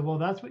 She said, well,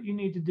 that's what you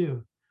need to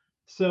do.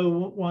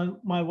 So when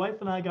my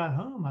wife and I got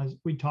home,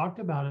 we talked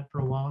about it for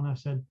a while. And I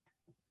said,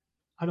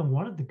 I don't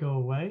want it to go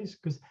away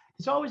because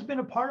it's always been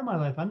a part of my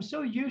life. I'm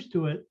so used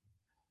to it,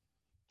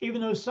 even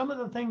though some of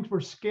the things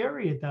were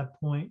scary at that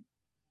point.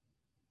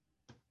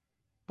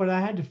 But I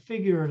had to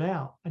figure it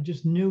out. I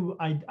just knew,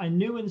 I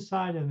knew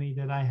inside of me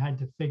that I had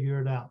to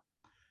figure it out.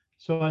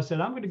 So I said,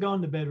 I'm going to go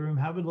in the bedroom,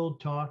 have a little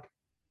talk,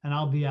 and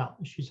I'll be out.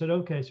 And she said,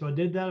 okay. So I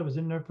did that. I was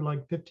in there for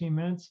like 15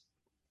 minutes,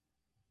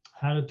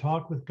 had a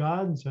talk with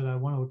God and said, I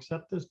want to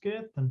accept this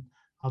gift and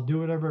I'll do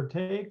whatever it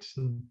takes.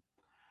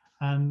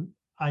 And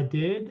I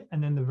did.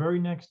 And then the very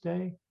next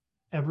day,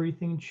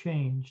 everything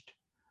changed.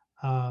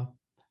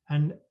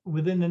 And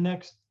within the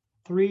next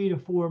 3 to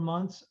 4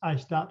 months, I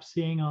stopped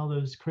seeing all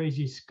those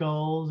crazy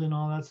skulls and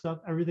all that stuff.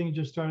 Everything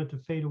just started to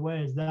fade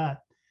away as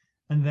that.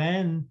 And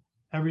then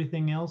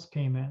everything else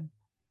came in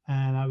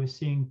and I was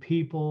seeing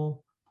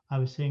people, I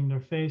was seeing their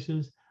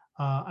faces.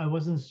 I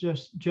wasn't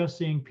just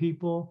seeing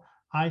people.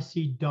 I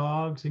see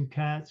dogs and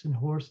cats and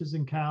horses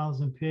and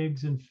cows and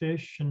pigs and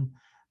fish.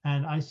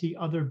 And I see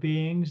other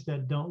beings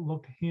that don't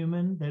look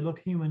human. They look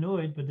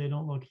humanoid, but they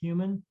don't look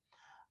human.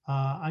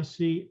 I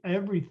see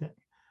everything.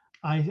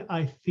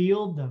 I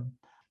feel them.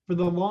 For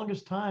the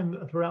longest time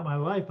throughout my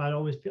life,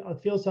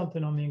 I'd feel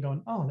something on me and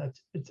going, oh,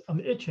 I'm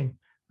itching.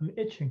 I'm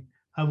itching.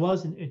 I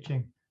wasn't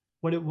itching.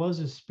 What it was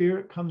is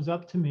spirit comes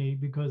up to me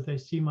because they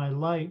see my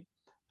light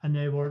and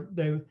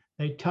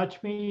they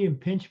touch me and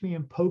pinch me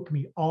and poke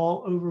me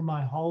all over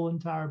my whole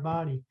entire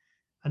body.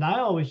 And I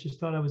always just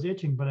thought I was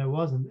itching, but I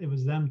wasn't. It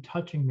was them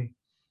touching me.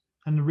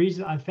 And the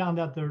reason I found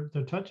out they're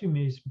touching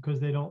me is because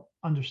they don't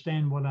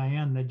understand what I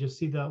am. They just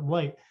see that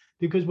light.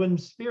 Because when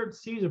spirit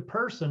sees a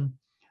person,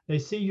 they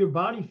see your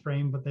body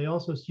frame, but they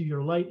also see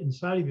your light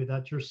inside of you.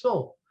 That's your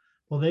soul.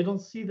 Well, they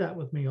don't see that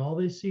with me. All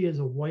they see is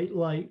a white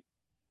light.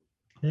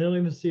 They don't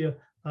even see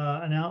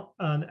an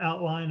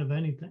outline of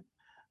anything.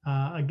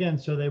 Again,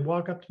 so they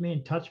walk up to me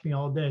and touch me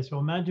all day. So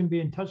imagine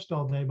being touched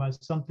all day by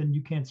something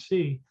you can't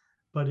see,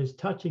 but is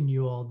touching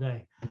you all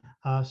day.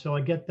 So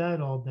I get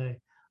that all day.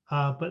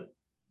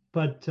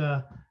 But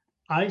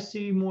I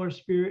see more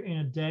spirit in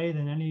a day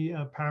than any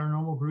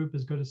paranormal group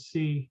is going to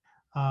see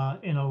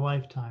in a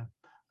lifetime.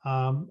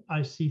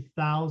 I see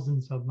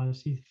thousands of them. I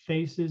see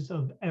faces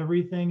of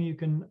everything you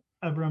can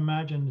ever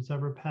imagine that's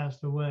ever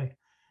passed away.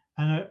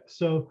 And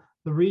so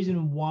the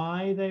reason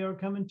why they are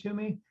coming to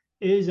me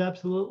is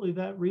absolutely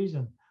that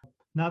reason.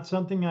 Not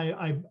something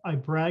I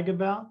brag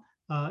about.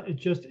 It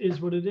just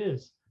is what it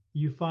is.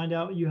 You find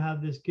out you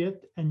have this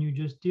gift and you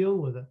just deal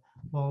with it.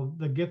 Well,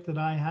 the gift that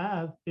I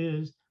have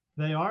is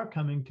they are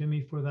coming to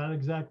me for that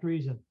exact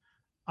reason.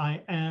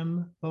 I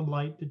am the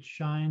light that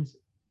shines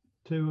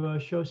to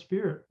show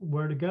spirit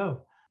where to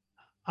go.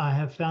 I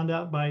have found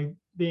out by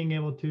being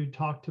able to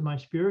talk to my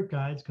spirit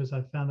guides, because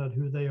I found out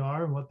who they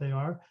are and what they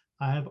are.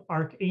 I have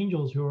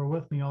archangels who are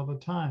with me all the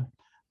time.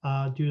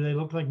 Do they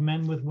look like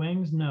men with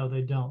wings? No,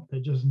 they don't.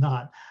 They're just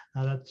not.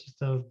 That's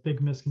just a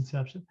big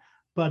misconception.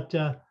 But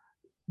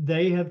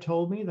they have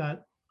told me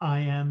that I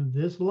am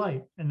this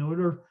light. In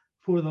order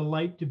for the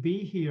light to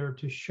be here,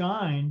 to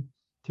shine,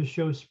 to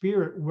show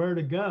spirit where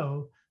to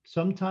go,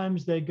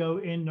 sometimes they go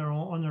in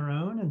on their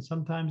own, and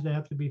sometimes they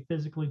have to be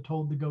physically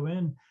told to go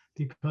in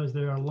because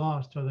they are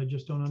lost or they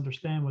just don't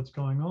understand what's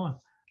going on.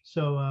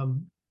 So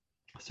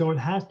it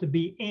has to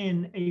be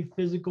in a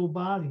physical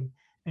body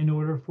in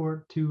order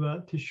for it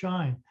to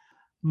shine.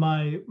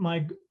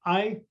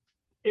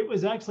 It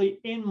was actually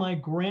in my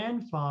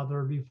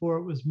grandfather before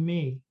it was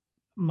me.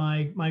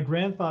 My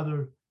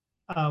grandfather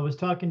was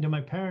talking to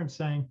my parents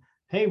saying,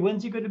 "Hey,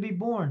 when's he going to be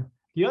born?"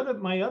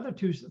 My other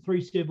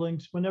three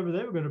siblings, whenever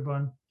they were going to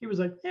born, he was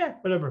like, "Yeah,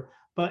 whatever."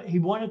 But he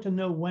wanted to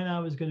know when I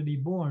was going to be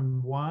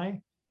born.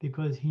 Why?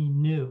 Because he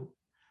knew,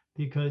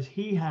 because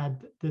he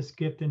had this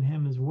gift in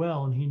him as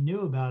well, and he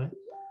knew about it.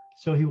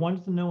 So he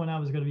wanted to know when I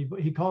was going to be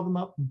born. He called them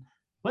up and,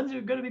 "When's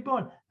he going to be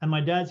born?" And my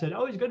dad said,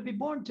 "Oh, he's going to be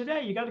born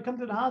today. You got to come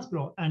to the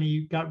hospital." And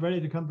he got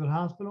ready to come to the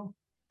hospital,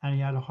 and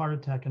he had a heart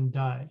attack and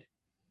died.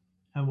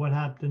 And what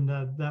happened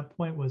at that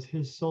point was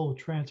his soul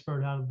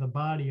transferred out of the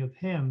body of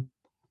him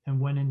and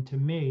went into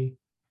me.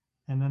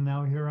 And then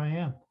now here I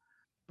am.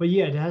 But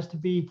yeah, it has to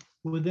be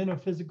within a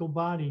physical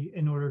body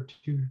in order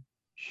to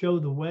show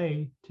the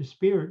way to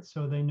spirit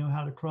so they know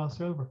how to cross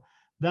over.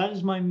 That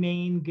is my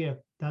main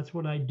gift. That's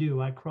what I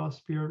do. I cross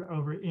spirit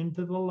over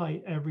into the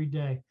light every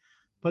day.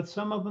 But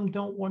some of them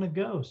don't want to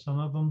go. Some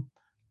of them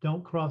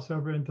don't cross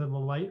over into the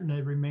light and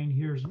they remain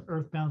here as an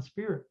earthbound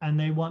spirit. And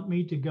they want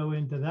me to go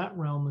into that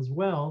realm as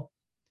well.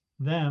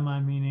 Them,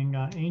 I'm meaning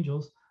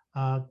angels,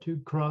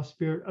 to cross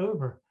spirit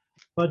over.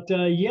 But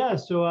yeah,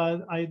 so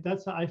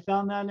I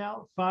found that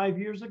out 5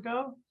 years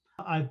ago.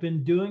 I've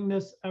been doing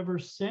this ever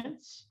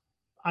since.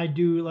 I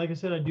do, like I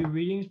said, I do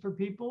readings for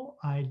people.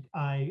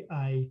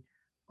 I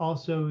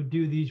also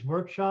do these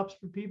workshops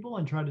for people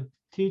and try to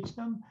teach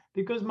them,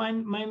 because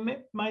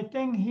my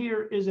thing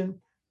here isn't,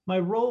 my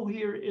role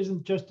here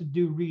isn't just to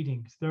do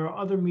readings. There are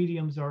other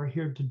mediums that are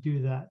here to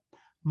do that.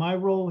 My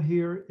role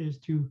here is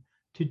to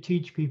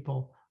teach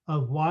people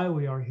of why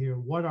we are here,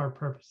 what our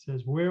purpose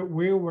is, where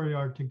we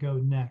are to go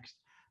next,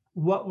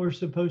 what we're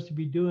supposed to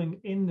be doing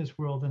in this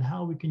world, and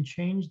how we can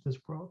change this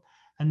world.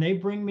 And they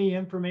bring me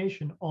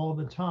information all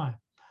the time.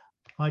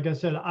 Like I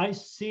said, I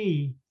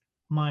see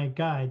my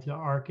guides, the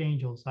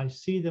archangels. I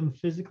see them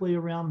physically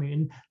around me.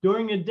 And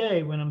during the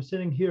day when I'm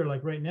sitting here,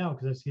 like right now,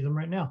 because I see them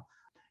right now,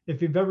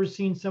 if you've ever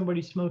seen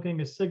somebody smoking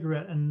a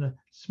cigarette and the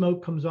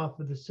smoke comes off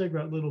of the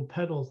cigarette, little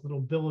petals, little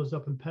billows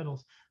up in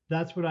petals,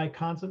 that's what I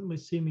constantly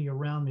see me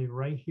around me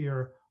right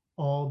here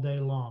all day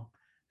long.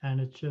 And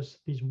it's just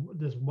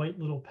this white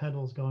little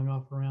petals going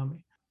off around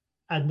me.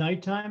 At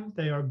nighttime,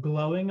 they are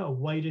glowing a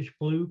whitish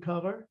blue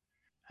color,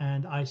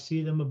 and I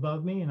see them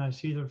above me and I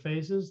see their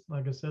faces.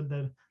 Like I said,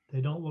 that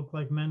they don't look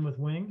like men with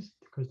wings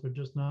because they're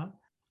just not.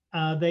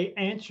 They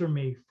answer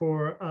me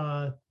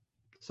for,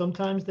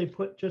 sometimes they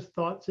put just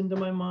thoughts into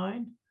my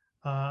mind.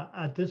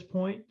 At this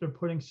point, they're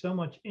putting so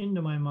much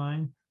into my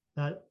mind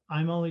that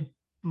I'm only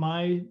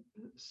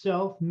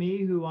myself,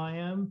 me, who I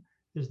am,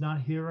 is not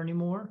here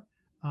anymore.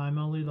 I'm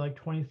only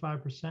like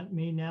 25%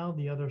 me now.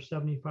 The other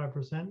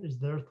 75% is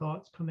their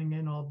thoughts coming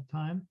in all the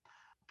time.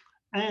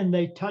 And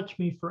they touch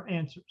me for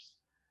answers.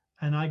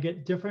 And I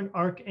get different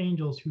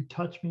archangels who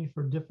touch me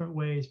for different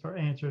ways for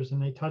answers.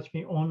 And they touch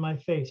me on my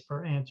face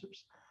for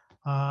answers.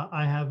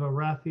 I have a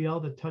Raphael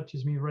that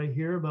touches me right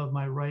here above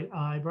my right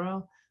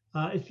eyebrow.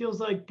 It feels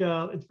like,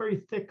 it's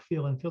very thick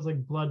feeling. It feels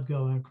like blood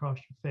going across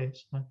your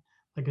face.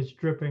 like it's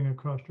dripping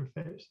across your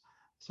face.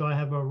 So I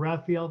have a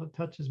Raphael that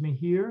touches me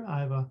here. I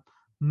have a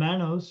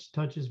Manos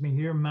touches me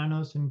here.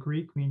 Manos in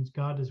Greek means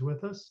God is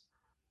with us.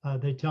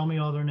 They tell me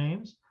all their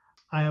names.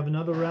 I have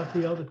another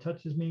Raphael that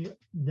touches me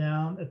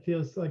down. It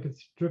feels like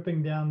it's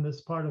dripping down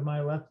this part of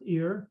my left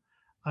ear.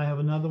 I have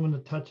another one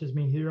that touches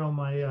me here on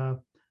my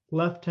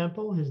left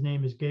temple. His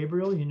name is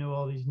Gabriel. You know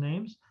all these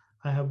names.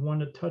 I have one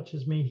that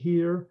touches me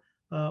here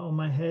on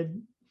my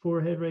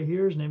forehead right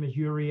here. His name is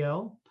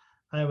Uriel.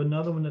 I have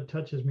another one that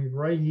touches me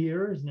right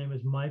here. His name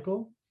is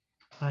Michael.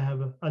 I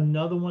have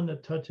another one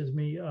that touches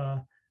me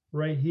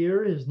right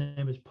here. His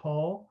name is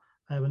Paul.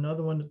 I have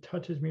another one that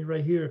touches me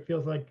right here. It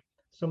feels like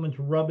someone's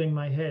rubbing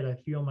my head. I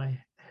feel my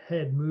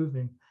head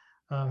moving.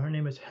 Her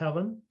name is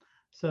Helen.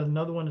 So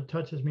another one that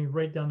touches me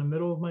right down the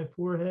middle of my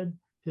forehead.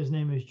 His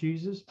name is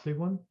Jesus, big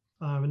one.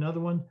 I have another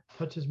one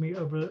touches me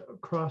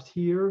across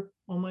here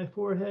on my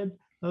forehead.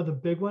 Another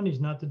big one.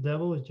 He's not the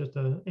devil. He's just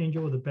an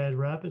angel with a bad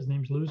rap. His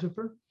name's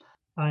Lucifer.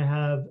 I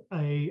have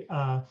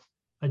a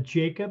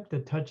Jacob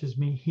that touches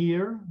me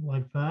here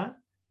like that.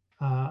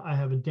 I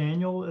have a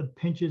Daniel that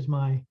pinches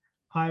my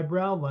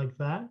eyebrow like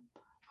that.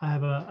 I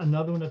have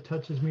another one that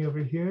touches me over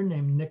here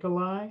named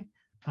Nikolai.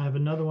 I have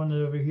another one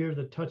over here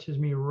that touches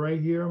me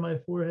right here on my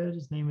forehead.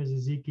 His name is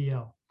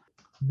Ezekiel.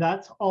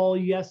 That's all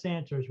yes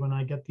answers when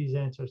I get these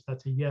answers.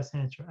 That's a yes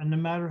answer. And no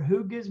matter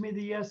who gives me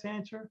the yes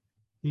answer,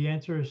 the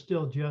answer is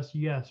still just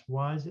yes.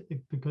 Why is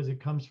it? Because it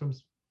comes from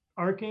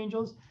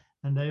archangels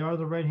and they are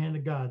the right hand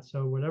of God.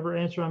 So whatever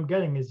answer I'm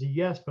getting is a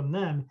yes from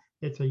them.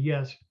 It's a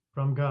yes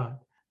from God.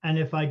 And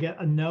if I get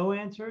a no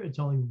answer, it's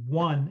only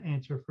one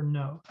answer for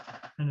no.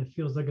 And it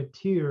feels like a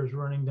tear is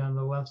running down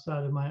the left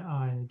side of my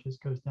eye. And it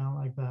just goes down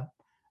like that.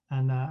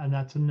 And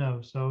that's a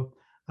no. So,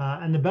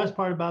 and the best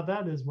part about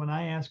that is when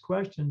I ask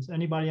questions,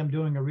 anybody I'm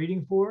doing a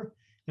reading for,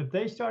 if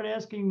they start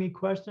asking me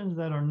questions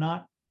that are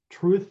not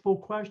truthful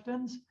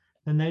questions,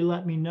 then they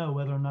let me know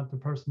whether or not the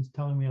person's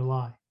telling me a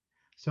lie.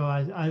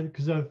 So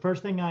because the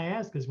first thing I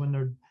ask is when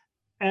they're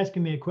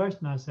asking me a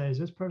question, I say, is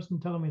this person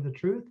telling me the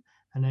truth?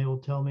 And they will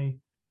tell me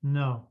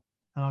no.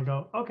 And I'll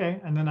go, okay.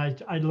 And then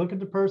I look at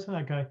the person,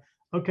 I go,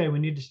 okay, we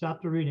need to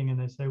stop the reading. And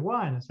they say,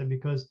 why? And I say,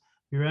 because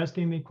you're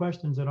asking me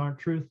questions that aren't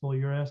truthful.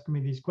 You're asking me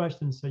these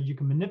questions so you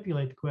can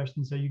manipulate the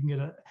questions so you can get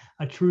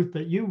a truth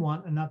that you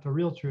want and not the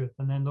real truth.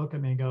 And then look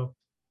at me and go,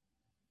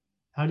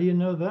 how do you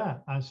know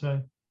that? I say,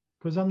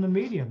 because I'm the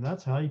medium.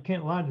 That's how. You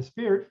can't lie to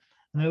spirit.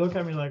 And they look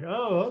at me like,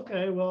 oh,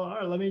 okay, well, all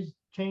right, let me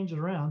change it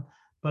around.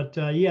 But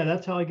yeah,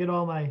 that's how I get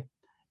all my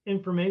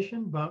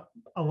information. But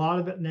a lot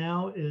of it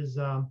now is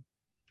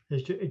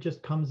it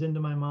just comes into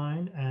my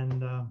mind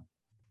and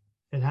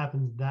it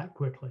happens that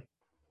quickly.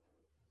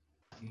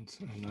 And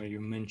I know you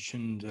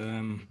mentioned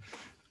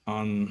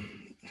on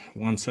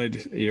one side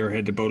of your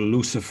head about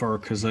Lucifer,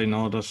 because I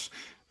know that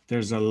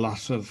there's a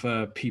lot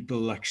of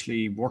people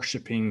actually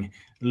worshipping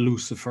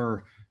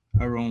Lucifer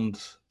around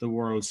the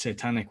world,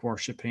 satanic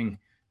worshipping.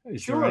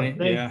 Is Sure, there any?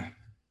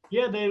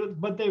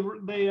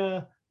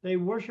 They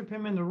worship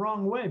him in the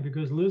wrong way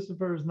because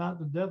Lucifer is not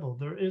the devil.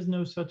 There is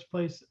no such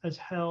place as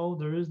hell.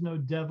 There is no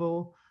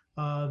devil.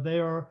 They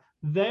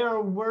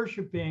are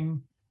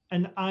worshiping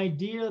an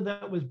idea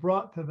that was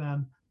brought to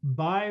them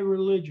by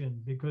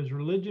religion, because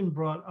religion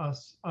brought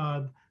us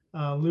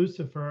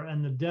Lucifer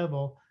and the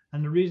devil.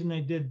 And the reason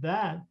they did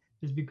that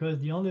is because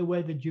the only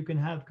way that you can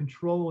have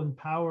control and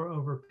power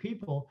over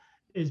people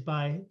is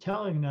by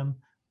telling them,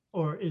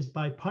 or is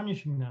by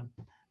punishing them.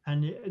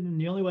 And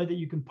the only way that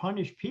you can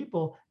punish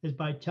people is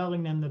by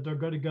telling them that they're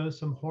going to go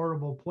some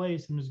horrible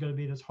place and there's going to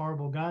be this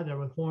horrible guy there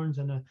with horns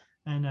and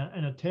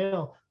a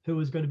tail who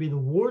is going to be the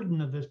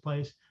warden of this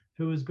place,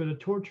 who is going to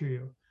torture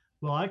you.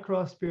 Well, I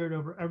cross spirit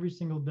over every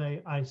single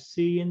day. I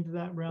see into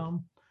that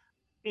realm.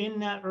 In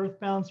that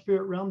earthbound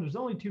spirit realm, there's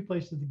only two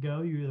places to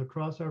go. You either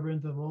cross over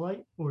into the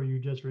light or you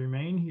just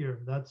remain here.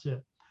 That's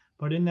it.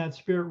 But in that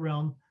spirit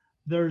realm,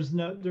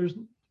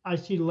 I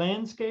see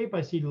landscape,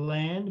 I see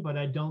land, but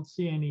I don't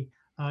see any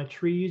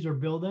trees or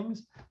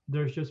buildings.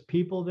 There's just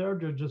people there.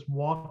 They're just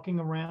walking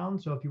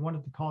around. So if you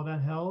wanted to call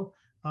that hell,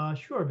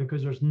 sure,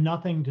 because there's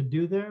nothing to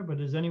do there.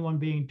 But is anyone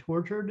being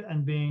tortured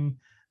and being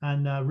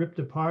ripped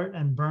apart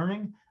and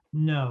burning?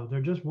 No,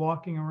 they're just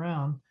walking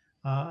around.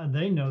 And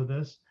they know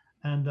this,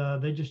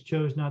 and they just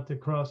chose not to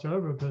cross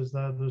over because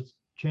there's a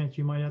chance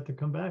you might have to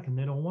come back, and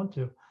they don't want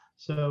to.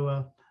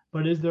 So,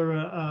 but is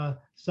there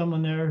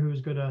someone there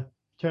who's going to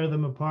tear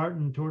them apart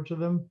and torture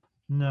them?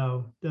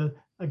 No.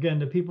 Again,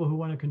 the people who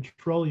want to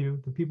control you,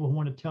 the people who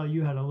want to tell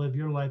you how to live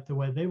your life the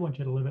way they want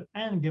you to live it,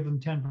 and give them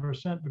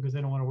 10% because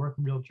they don't want to work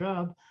a real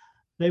job.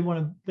 They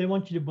want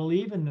you to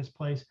believe in this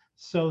place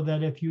so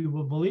that if you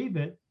will believe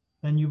it,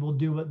 then you will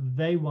do what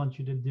they want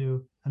you to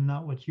do and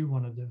not what you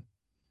want to do.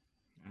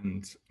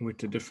 And with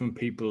the different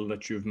people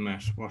that you've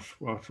met,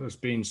 what has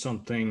been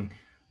something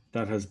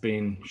that has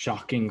been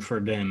shocking for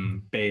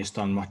them based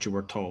on what you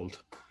were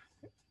told?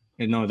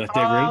 You know,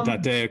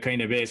 that they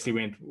kind of basically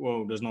went,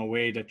 whoa, there's no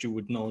way that you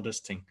would know this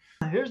thing.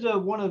 Here's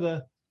one of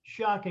the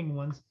shocking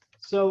ones.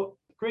 So,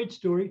 great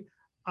story.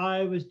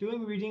 I was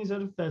doing readings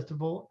at a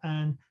festival,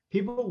 and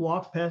people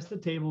walk past the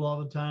table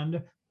all the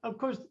time. Of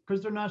course,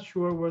 because they're not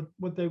sure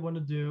what they want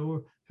to do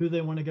or who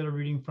they want to get a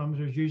reading from.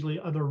 There's usually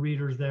other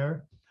readers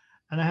there.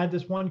 And I had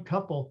this one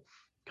couple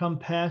come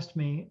past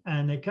me,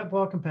 and they kept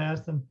walking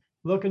past and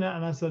looking at,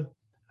 and I said,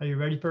 "Are you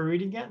ready for a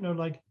reading yet?" And they're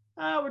like,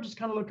 "Oh, we're just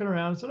kind of looking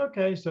around." I said,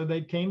 "Okay." So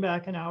they came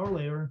back an hour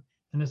later,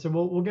 and they said,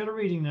 "Well, we'll get a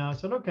reading now." I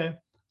said, "Okay."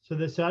 So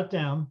they sat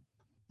down,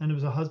 and it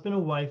was a husband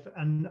and wife.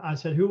 And I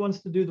said, "Who wants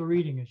to do the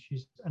reading?"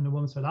 And the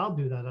woman said, "I'll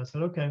do that." I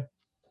said, "Okay."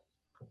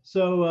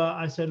 So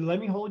I said, "Let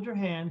me hold your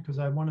hand because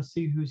I want to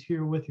see who's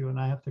here with you and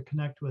I have to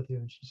connect with you."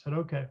 And she said,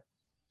 "Okay."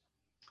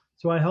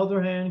 So I held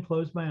her hand,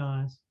 closed my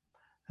eyes.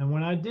 And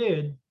when I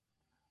did,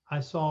 I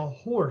saw a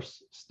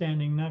horse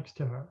standing next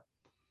to her.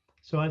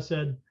 So I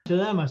said to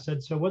them, I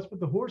said, "So what's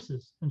with the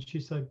horses?" And she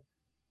said,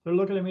 they're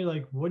looking at me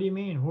like, "What do you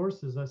mean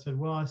horses?" I said,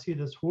 "Well, I see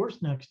this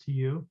horse next to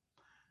you.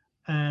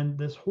 And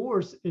this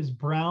horse is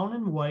brown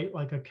and white,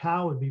 like a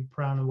cow would be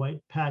brown and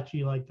white,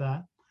 patchy like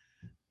that,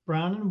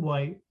 brown and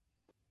white.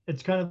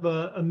 It's kind of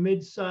a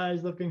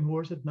mid-sized looking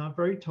horse. It's not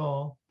very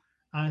tall."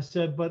 And I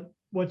said, "But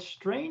what's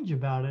strange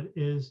about it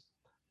is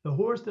the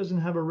horse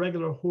doesn't have a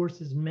regular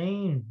horse's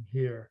mane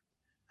here."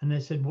 And they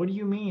said, "What do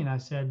you mean?" I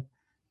said,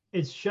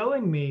 "It's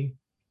showing me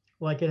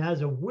like it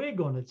has a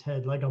wig on its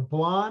head, like a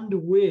blonde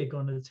wig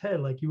on its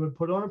head, like you would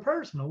put on a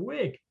person, a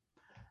wig."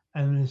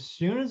 And as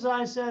soon as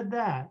I said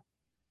that,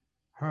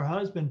 her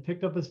husband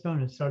picked up his phone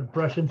and started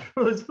brushing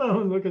through his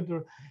phone,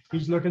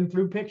 he's looking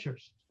through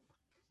pictures.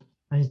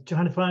 And he's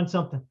trying to find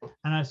something.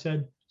 And I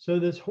said, "So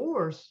this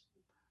horse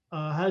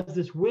has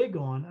this wig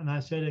on." And I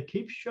said, "It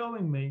keeps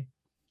showing me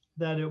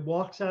that it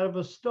walks out of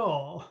a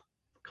stall,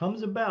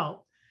 comes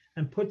about,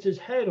 and puts his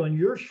head on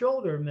your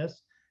shoulder,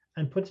 miss,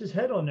 and puts his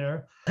head on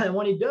there. And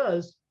when he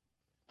does,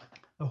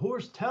 the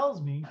horse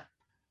tells me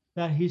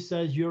that he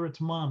says, 'You're its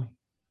mommy.'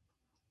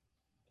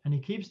 And he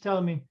keeps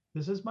telling me,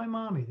 'This is my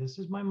mommy. This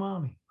is my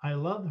mommy. I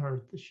love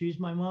her. She's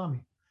my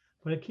mommy.'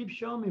 But it keeps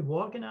showing me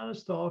walking out of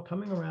the stall,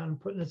 coming around and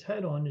putting his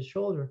head on his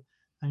shoulder,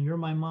 and 'You're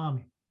my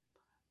mommy.'"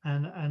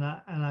 And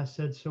I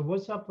said, "So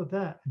what's up with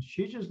that?" And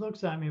she just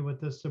looks at me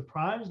with this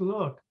surprised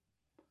look.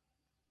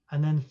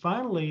 And then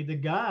finally, the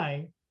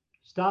guy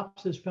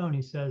stops his phone.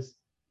 He says,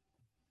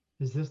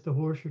 "Is this the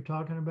horse you're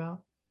talking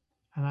about?"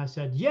 And I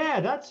said,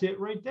 "Yeah, that's it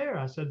right there."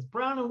 I said, "It's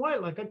brown and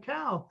white like a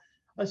cow."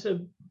 I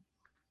said,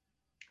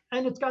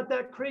 "And it's got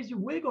that crazy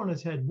wig on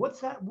his head. What's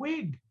that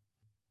wig?"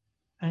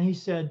 And he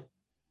said,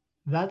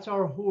 "That's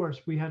our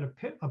horse. We had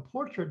a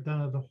portrait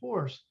done of the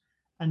horse.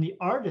 And the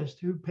artist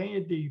who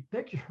painted the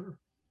picture,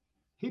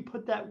 he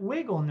put that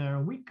wig on there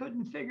and we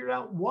couldn't figure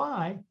out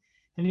why."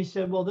 And he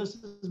said, "Well, this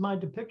is my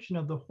depiction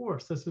of the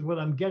horse. This is what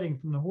I'm getting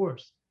from the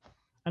horse."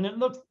 And it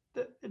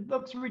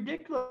looks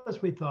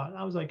ridiculous, we thought.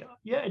 I was like,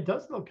 "Yeah, it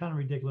does look kind of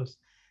ridiculous."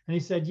 And he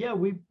said, "Yeah,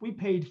 we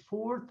paid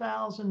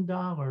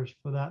 $4,000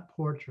 for that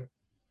portrait."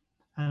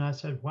 And I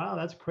said, "Wow,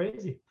 that's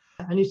crazy."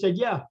 And he said,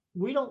 "Yeah,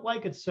 we don't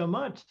like it so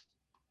much.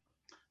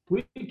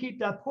 We keep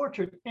that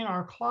portrait in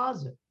our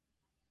closet."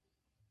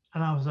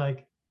 And I was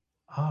like,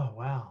 "Oh,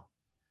 wow."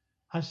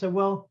 I said,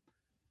 "Well,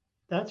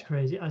 that's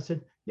crazy." I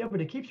said, "Yeah,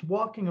 but it keeps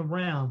walking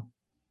around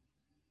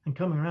and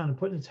coming around and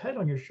putting its head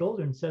on your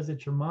shoulder and says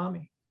it's your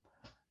mommy."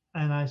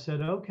 And I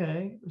said,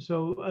 "Okay,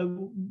 so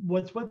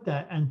what's with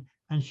that?"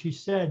 And she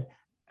said,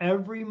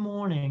 "Every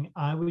morning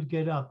I would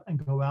get up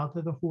and go out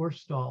to the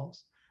horse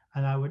stalls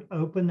and I would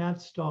open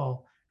that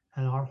stall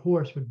and our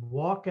horse would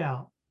walk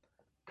out,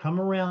 come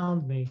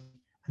around me,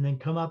 and then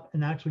come up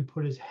and actually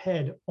put his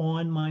head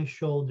on my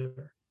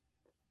shoulder."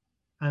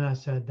 And I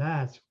said,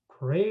 "That's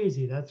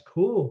crazy. That's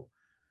cool."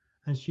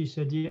 And she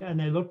said, "Yeah." And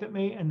they looked at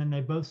me and then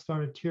they both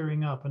started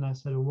tearing up. And I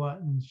said, "What?"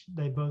 And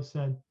they both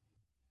said,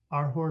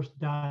 "Our horse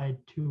died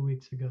 2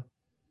 weeks ago."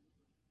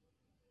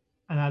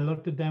 And I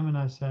looked at them and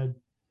I said,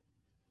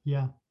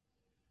 "Yeah,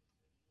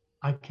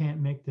 I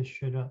can't make this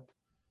shit up."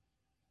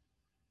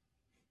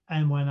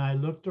 And when I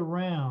looked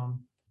around,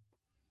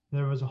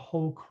 there was a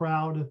whole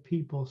crowd of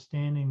people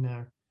standing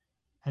there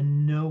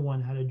and no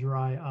one had a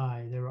dry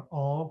eye. They were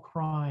all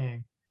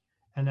crying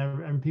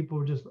and people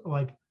were just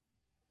like,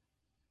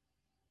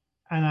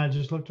 and I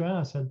just looked around.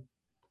 I said,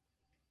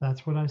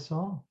 "That's what I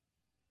saw.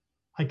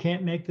 I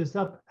can't make this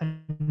up."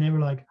 And they were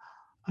like,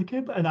 "I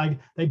can't." And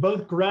they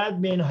both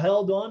grabbed me and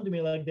held on to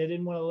me like they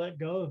didn't want to let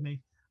go of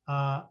me.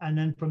 And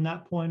then from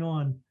that point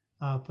on,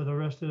 for the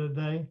rest of the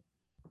day,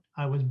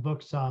 I was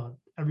booked solid.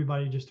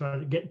 Everybody just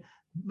started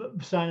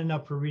signing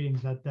up for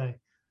readings that day.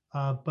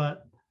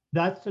 But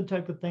that's the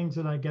type of things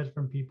that I get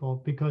from people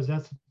because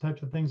that's the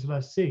types of things that I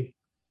see.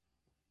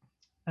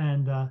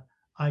 And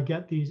I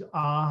get these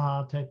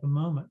aha type of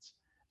moments.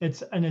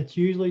 It's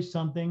usually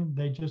something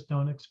they just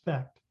don't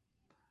expect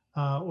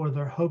or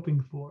they're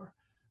hoping for.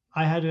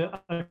 I had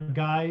a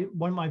guy,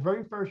 one of my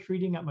very first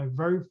reading at my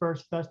very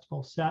first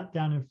festival, sat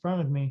down in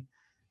front of me,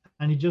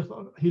 and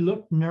he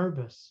looked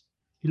nervous.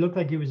 He looked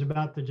like he was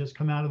about to just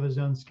come out of his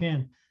own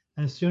skin.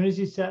 And as soon as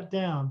he sat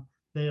down,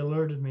 they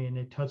alerted me and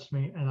they touched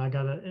me, and I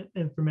got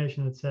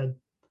information that said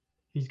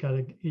he's got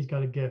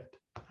a gift.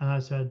 And I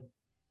said,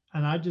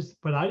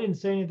 but I didn't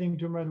say anything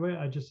to him right away.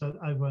 I just said,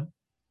 I went,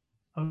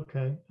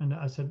 okay. And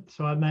I said,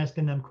 so I'm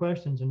asking them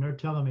questions and they're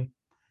telling me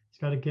he's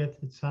got a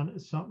gift. It's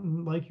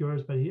something like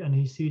yours, but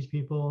he sees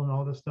people and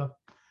all this stuff.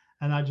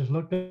 And I just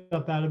looked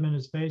up at him in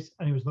his face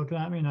and he was looking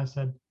at me and I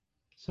said,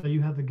 so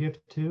you have the gift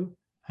too?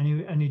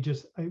 And he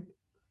just,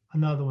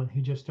 another one,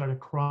 he just started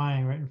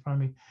crying right in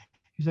front of me.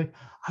 He's like,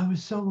 I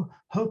was so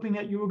hoping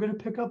that you were going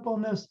to pick up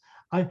on this.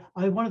 I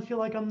want to feel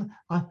like I'm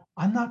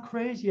not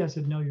crazy. I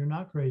said, no, you're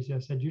not crazy. I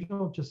said, you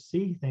don't just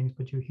see things,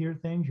 but you hear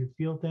things, you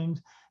feel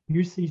things,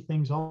 you see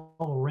things all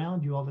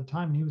around you all the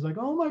time. And he was like,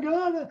 oh my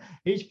God,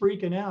 he's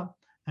freaking out.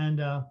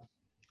 And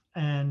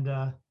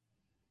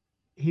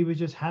he was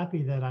just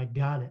happy that I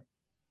got it.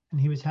 And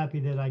he was happy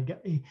that I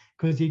got,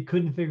 because he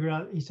couldn't figure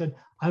out. He said,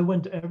 I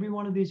went to every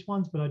one of these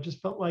ones, but I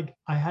just felt like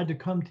I had to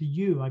come to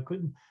you.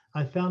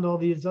 I found all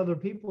these other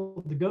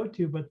people to go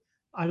to, but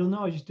I don't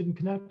know, I just didn't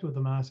connect with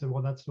them. And I said,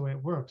 well, that's the way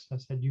it works. I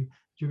said,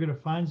 you're going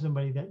to find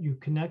somebody that you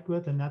connect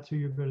with, and that's who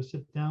you're going to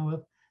sit down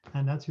with,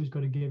 and that's who's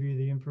going to give you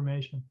the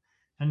information.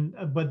 And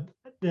but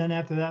then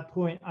after that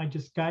point, I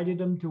just guided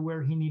him to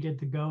where he needed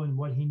to go and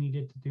what he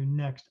needed to do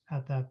next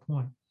at that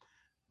point.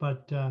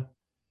 But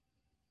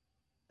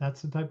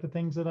that's the type of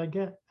things that I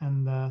get,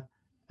 and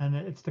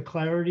it's the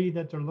clarity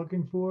that they're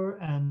looking for,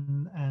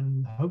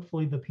 and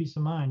hopefully the peace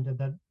of mind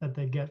that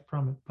they get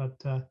from it. But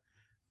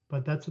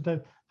that's what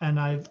that, and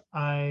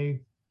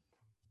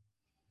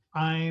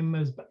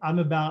I'm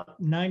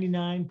about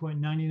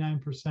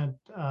 99.99%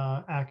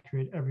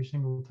 accurate every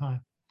single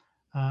time.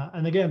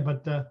 And again,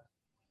 but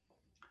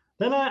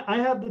then I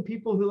have the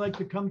people who like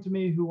to come to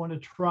me who want to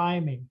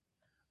try me,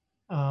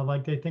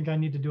 like they think I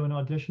need to do an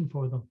audition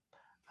for them.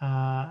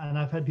 And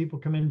I've had people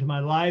come into my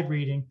live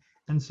reading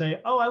and say,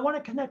 oh, I want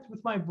to connect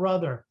with my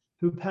brother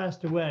who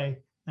passed away.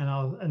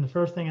 And the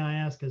first thing I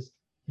ask is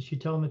she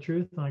telling the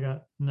truth? And I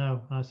got,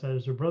 no. And I said,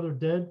 is her brother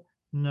dead?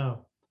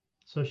 No.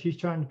 So she's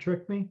trying to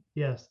trick me?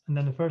 Yes. And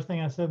then the first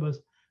thing I said was,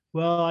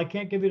 well, I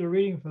can't give you the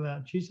reading for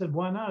that. She said,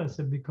 why not? I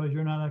said, because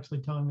you're not actually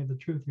telling me the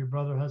truth. Your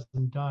brother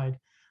hasn't died.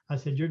 I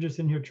said, you're just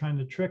in here trying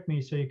to trick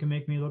me so you can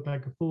make me look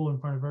like a fool in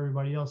front of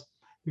everybody else,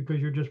 because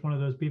you're just one of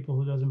those people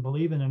who doesn't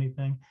believe in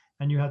anything,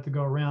 and you have to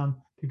go around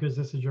because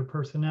this is your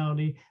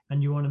personality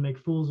and you want to make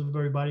fools of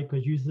everybody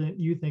because you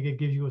think it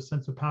gives you a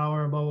sense of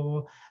power, blah, blah,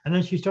 blah. And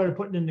then she started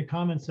putting in the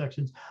comment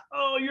sections,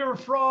 oh, you're a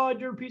fraud,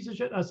 you're a piece of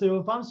shit. I said,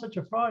 well, if I'm such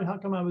a fraud, how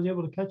come I was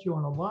able to catch you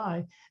on a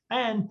lie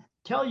and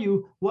tell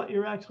you what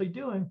you're actually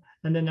doing?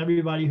 And then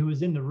everybody who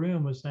was in the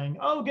room was saying,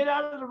 oh, get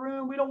out of the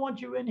room, we don't want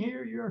you in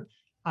here.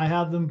 I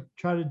have them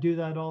try to do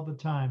that all the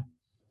time.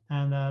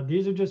 And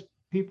these are just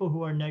people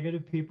who are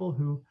negative people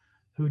who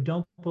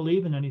don't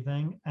believe in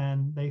anything,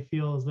 and they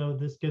feel as though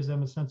this gives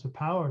them a sense of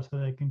power so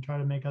they can try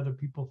to make other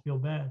people feel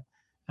bad.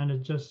 And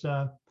it just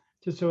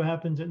so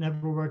happens it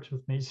never works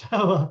with me.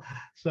 So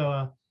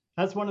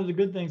that's one of the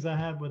good things I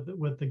have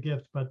with the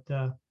gift. But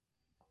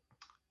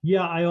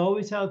yeah, I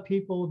always have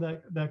people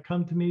that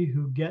come to me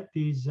who get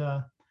these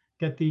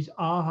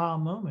aha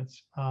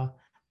moments,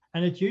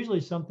 and it's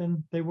usually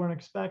something they weren't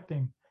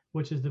expecting,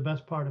 which is the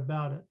best part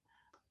about it.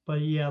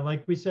 But yeah,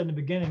 like we said in the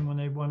beginning, when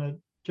they want to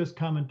just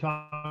come and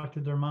talk to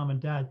their mom and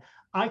dad,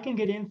 I can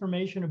get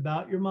information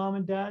about your mom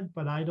and dad,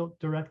 but I don't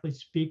directly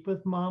speak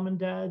with mom and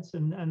dads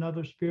and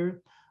other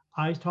spirit.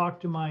 I talk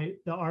to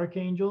the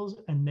archangels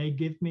and they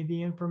give me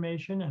the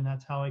information, and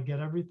that's how I get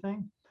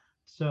everything.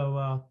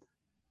 So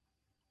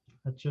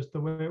that's just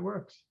the way it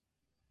works.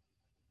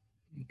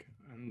 Okay.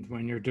 And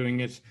when you're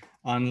doing it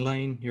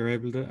online,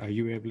 are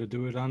you able to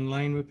do it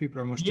online with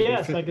people, or must you?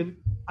 Yes, I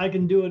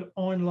can do it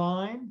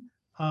online.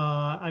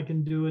 I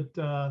can do it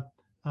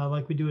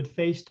like we do at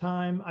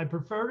FaceTime. I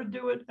prefer to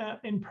do it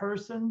in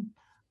person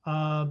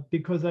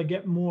because I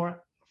get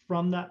more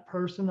from that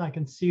person. I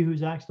can see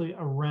who's actually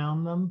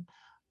around them.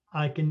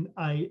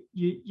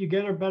 You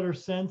get a better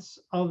sense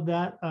of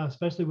that,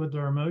 especially with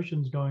their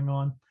emotions going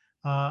on.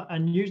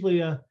 And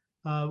usually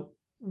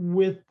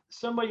with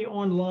somebody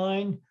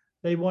online,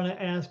 they want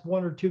to ask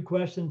one or two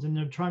questions, and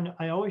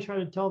I always try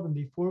to tell them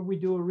before we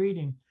do a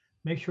reading,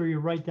 make sure you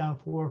write down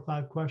 4 or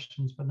 5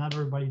 questions, but not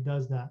everybody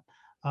does that.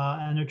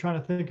 And they're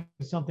trying to think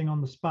of something on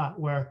the spot,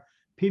 where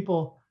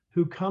people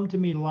who come to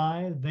me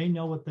live, they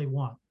know what they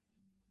want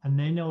and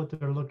they know what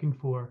they're looking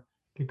for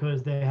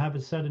because they have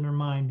it set in their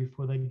mind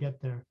before they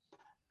get there.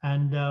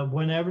 And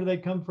whenever they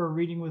come for a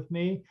reading with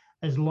me,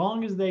 as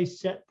long as they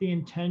set the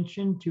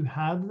intention to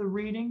have the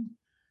reading,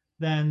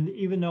 then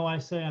even though I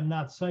say I'm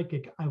not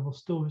psychic, I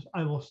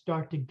will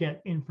start to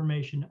get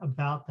information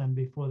about them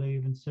before they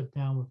even sit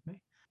down with me.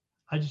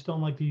 I just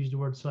don't like to use the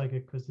word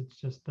psychic because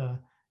it's just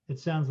it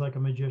sounds like a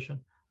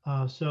magician.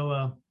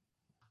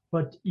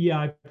 But yeah,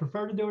 I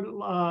prefer to do it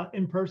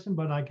in person,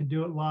 but I can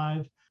do it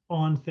live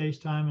on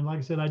FaceTime. And like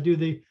I said, I do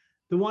the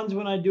ones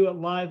when I do it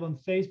live on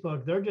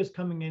Facebook, they're just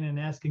coming in and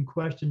asking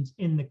questions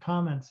in the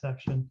comment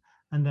section,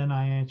 and then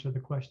I answer the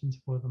questions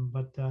for them.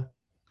 But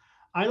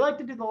I like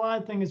to do the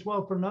live thing as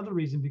well for another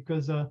reason,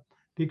 because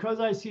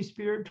I see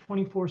spirit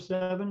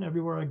 24/7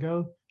 everywhere I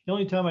go. The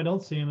only time I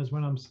don't see them is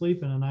when I'm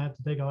sleeping, and I have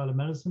to take a lot of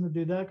medicine to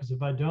do that, because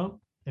if I don't,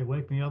 they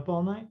wake me up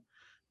all night.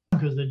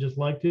 because they just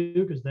like to,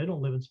 because they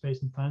don't live in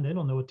space and time. They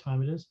don't know what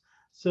time it is.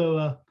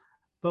 So,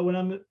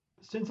 but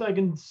since I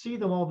can see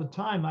them all the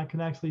time, I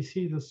can actually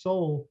see the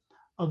soul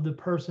of the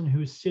person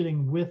who's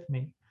sitting with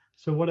me.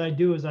 So what I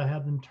do is I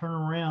have them turn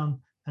around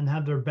and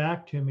have their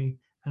back to me,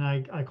 and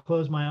I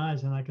close my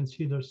eyes and I can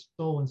see their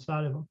soul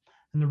inside of them.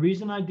 And the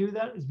reason I do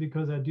that is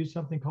because I do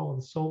something called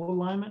the soul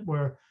alignment,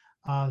 where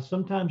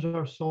sometimes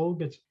our soul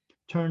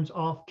turns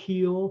off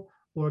keel,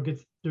 or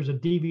there's a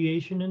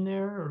deviation in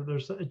there, or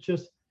it's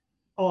just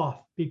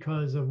off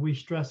because of we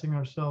stressing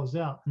ourselves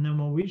out. And then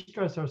when we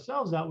stress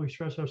ourselves out, we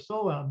stress our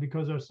soul out.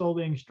 Because our soul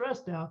being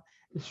stressed out,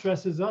 it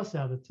stresses us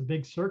out. It's a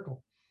big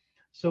circle.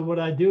 So what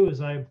I do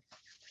is I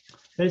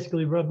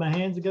basically rub my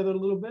hands together a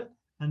little bit,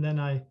 and then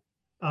I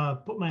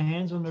put my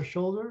hands on their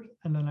shoulders,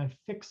 and then I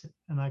fix it.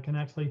 And I can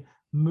actually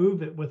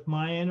move it with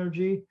my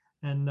energy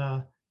and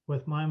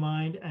with my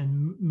mind,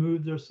 and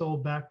move their soul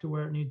back to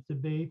where it needs to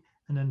be,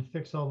 and then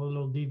fix all the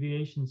little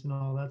deviations and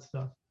all that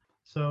stuff.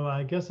 So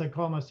I guess I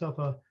call myself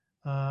a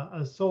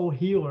soul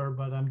healer,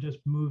 but I'm just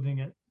moving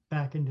it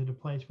back into the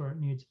place where it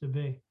needs to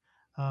be.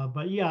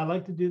 But yeah, I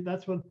like to do,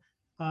 that's what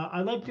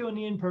I like doing.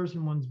 The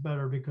in-person ones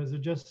better because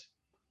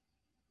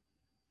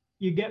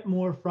you get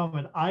more from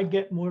it. I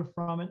get more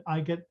from it. I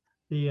get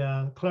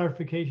the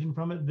clarification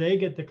from it. They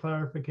get the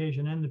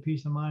clarification and the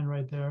peace of mind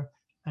right there.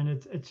 And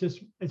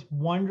it's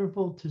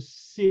wonderful to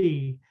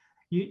see.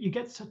 You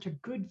get such a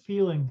good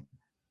feeling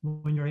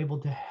when you're able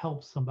to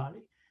help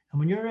somebody. And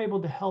when you're able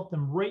to help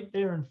them right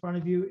there in front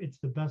of you, it's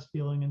the best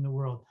feeling in the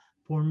world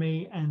for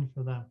me and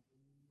for them.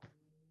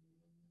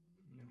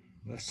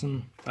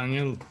 Listen,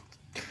 Daniel,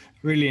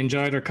 really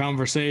enjoyed our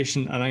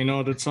conversation. And I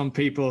know that some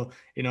people,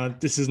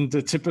 this isn't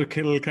the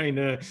typical kind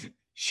of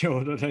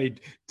show that I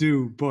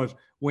do, but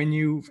when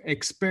you've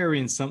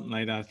experienced something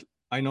like that,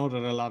 I know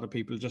that a lot of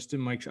people,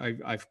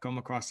 I've come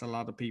across a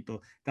lot of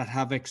people that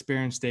have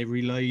experienced, they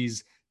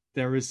realize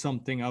there is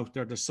something out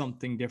there, there's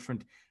something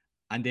different,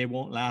 and they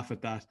won't laugh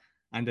at that.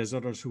 And there's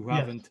others who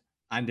haven't,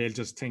 and they'll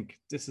just think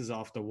this is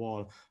off the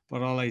wall.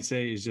 But all I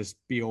say is just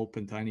be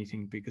open to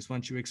anything, because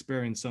once you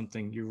experience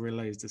something, you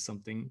realize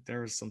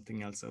there is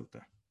something else out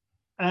there.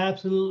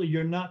 Absolutely.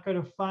 You're not going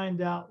to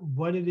find out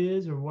what it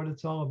is or what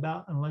it's all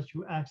about unless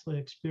you actually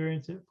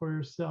experience it for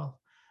yourself.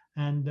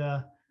 And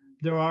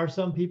there are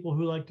some people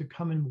who like to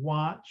come and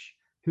watch,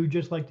 who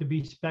just like to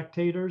be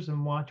spectators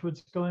and watch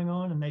what's going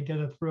on, and they get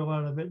a thrill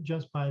out of it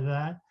just by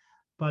that.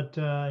 But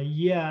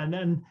yeah, and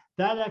then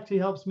that actually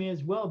helps me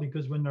as well,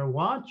 because when they're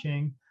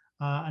watching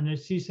and they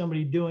see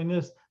somebody doing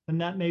this, then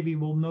that maybe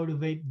will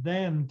motivate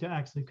them to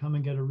actually come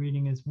and get a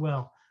reading as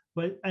well.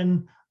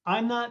 And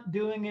I'm not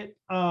doing it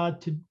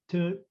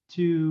to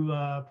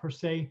per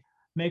se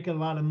make a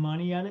lot of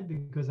money at it,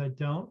 because I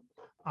don't.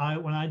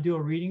 When I do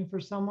a reading for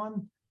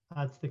someone,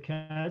 that's the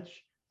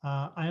catch.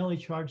 I only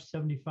charge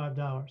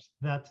 $75.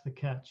 That's the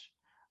catch.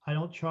 I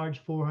don't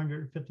charge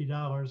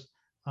 $450.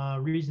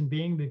 Reason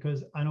being,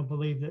 because I don't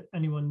believe that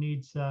anyone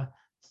needs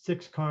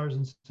 6 cars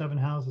and 7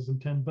 houses and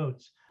 10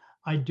 boats.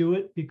 I do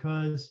it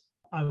because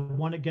I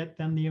want to get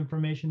them the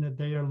information that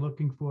they are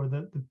looking for,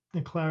 the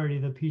clarity,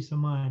 the peace of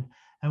mind.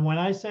 And when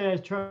I say I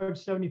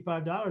charge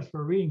 $75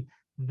 for a reading,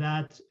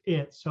 that's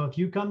it. So if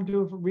you come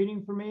to a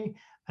reading for me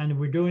and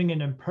we're doing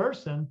it in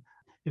person,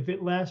 if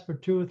it lasts for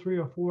 2 or 3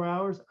 or 4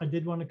 hours, I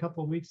did one a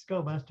couple of weeks ago,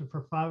 lasted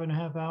for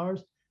 5.5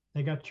 hours.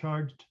 They got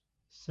charged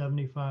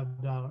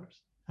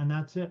 $75. And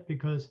that's it,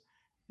 because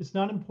it's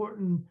not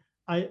important.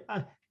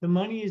 The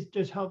money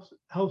just helps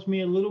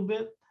me a little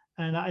bit,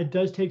 and it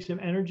does take some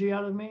energy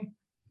out of me.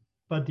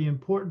 But the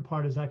important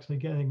part is actually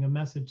getting a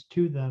message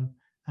to them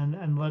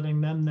and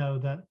letting them know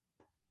that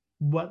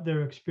what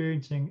they're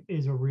experiencing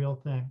is a real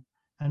thing,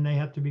 and they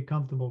have to be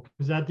comfortable.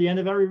 Because at the end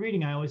of every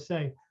reading, I always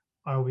say,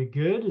 "Are we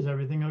good? Is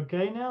everything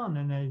okay now?" And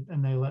then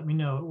they let me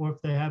know. Or if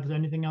they have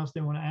anything else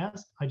they want to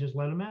ask, I just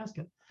let them ask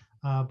it.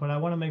 But I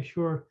want to make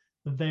sure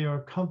that they are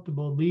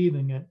comfortable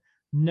leaving it,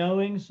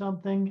 knowing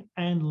something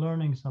and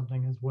learning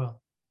something as well.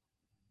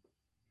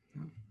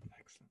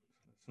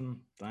 Excellent.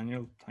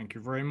 Daniel, thank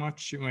you very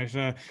much. You might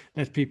let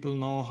people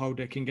know how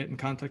they can get in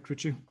contact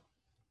with you.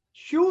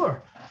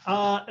 Sure.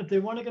 If they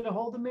want to get a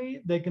hold of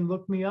me, they can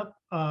look me up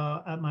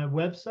at my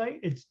website.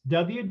 It's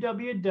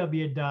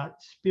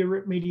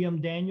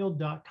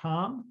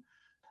www.spiritmediumdaniel.com,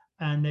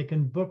 and they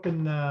can book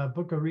a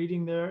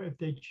reading there if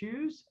they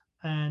choose.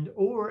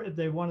 Or if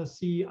they want to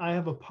see, I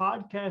have a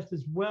podcast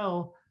as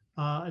well.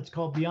 It's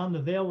called Beyond the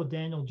Veil with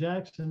Daniel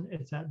Jackson.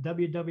 It's at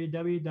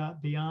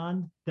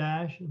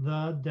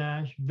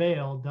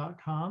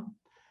www.beyond-the-veil.com.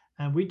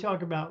 And we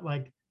talk about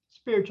like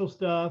spiritual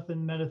stuff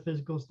and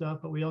metaphysical stuff,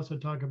 but we also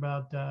talk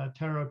about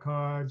tarot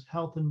cards,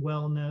 health and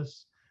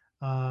wellness,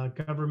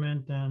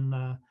 government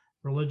and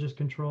religious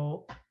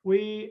control.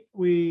 We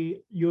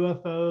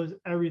UFOs,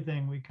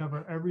 everything. We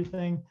cover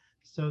everything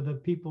so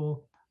that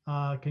people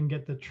can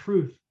get the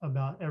truth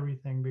about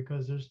everything,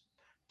 because there's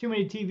too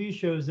many TV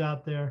shows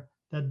out there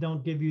that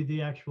don't give you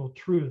the actual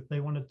truth.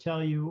 They want to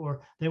tell you,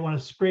 or they want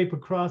to scrape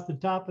across the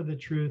top of the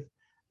truth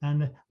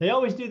And they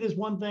always do this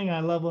one thing I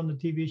love on the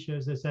TV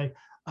shows. They say,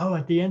 "Oh,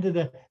 at the end of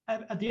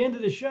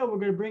the show, we're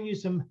going to bring you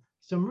some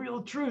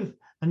real truth,"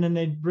 and then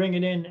they bring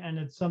it in, and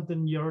it's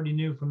something you already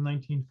knew from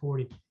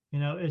 1940.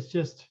 It's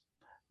just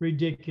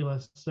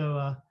ridiculous.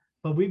 So,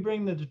 but we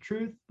bring the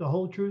truth, the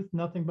whole truth,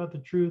 nothing but the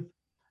truth,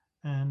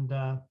 and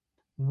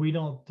we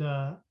don't.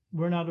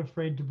 We're not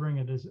afraid to bring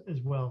it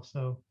as well.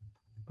 So,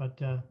 but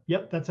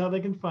yep, that's how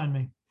they can find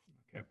me.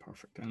 Okay,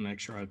 perfect. I'll make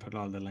sure I'll put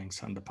all the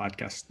links on the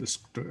podcast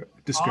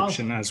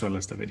description as well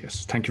as the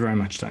videos. Thank you very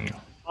much,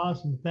 Daniel.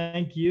 Awesome.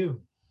 Thank you.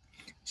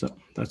 So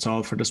that's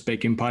all for the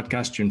Speaking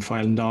Podcast. You can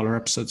find all our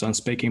episodes on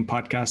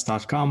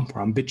speakingpodcast.com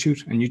or on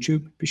BitChute and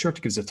YouTube. Be sure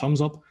to give us a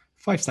thumbs up,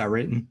 5-star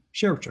rating,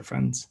 share with your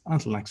friends.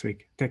 Until next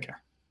week, take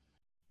care.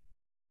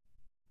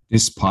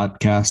 This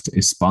podcast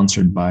is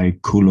sponsored by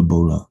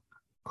Coolaboola,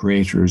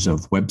 creators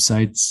of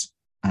websites,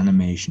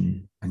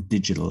 animation, and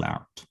digital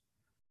art.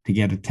 To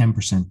get a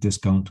 10%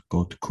 discount,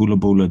 go to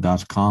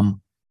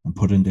coolaboola.com and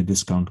put in the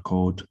discount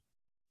code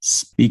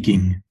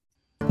SPEAKING.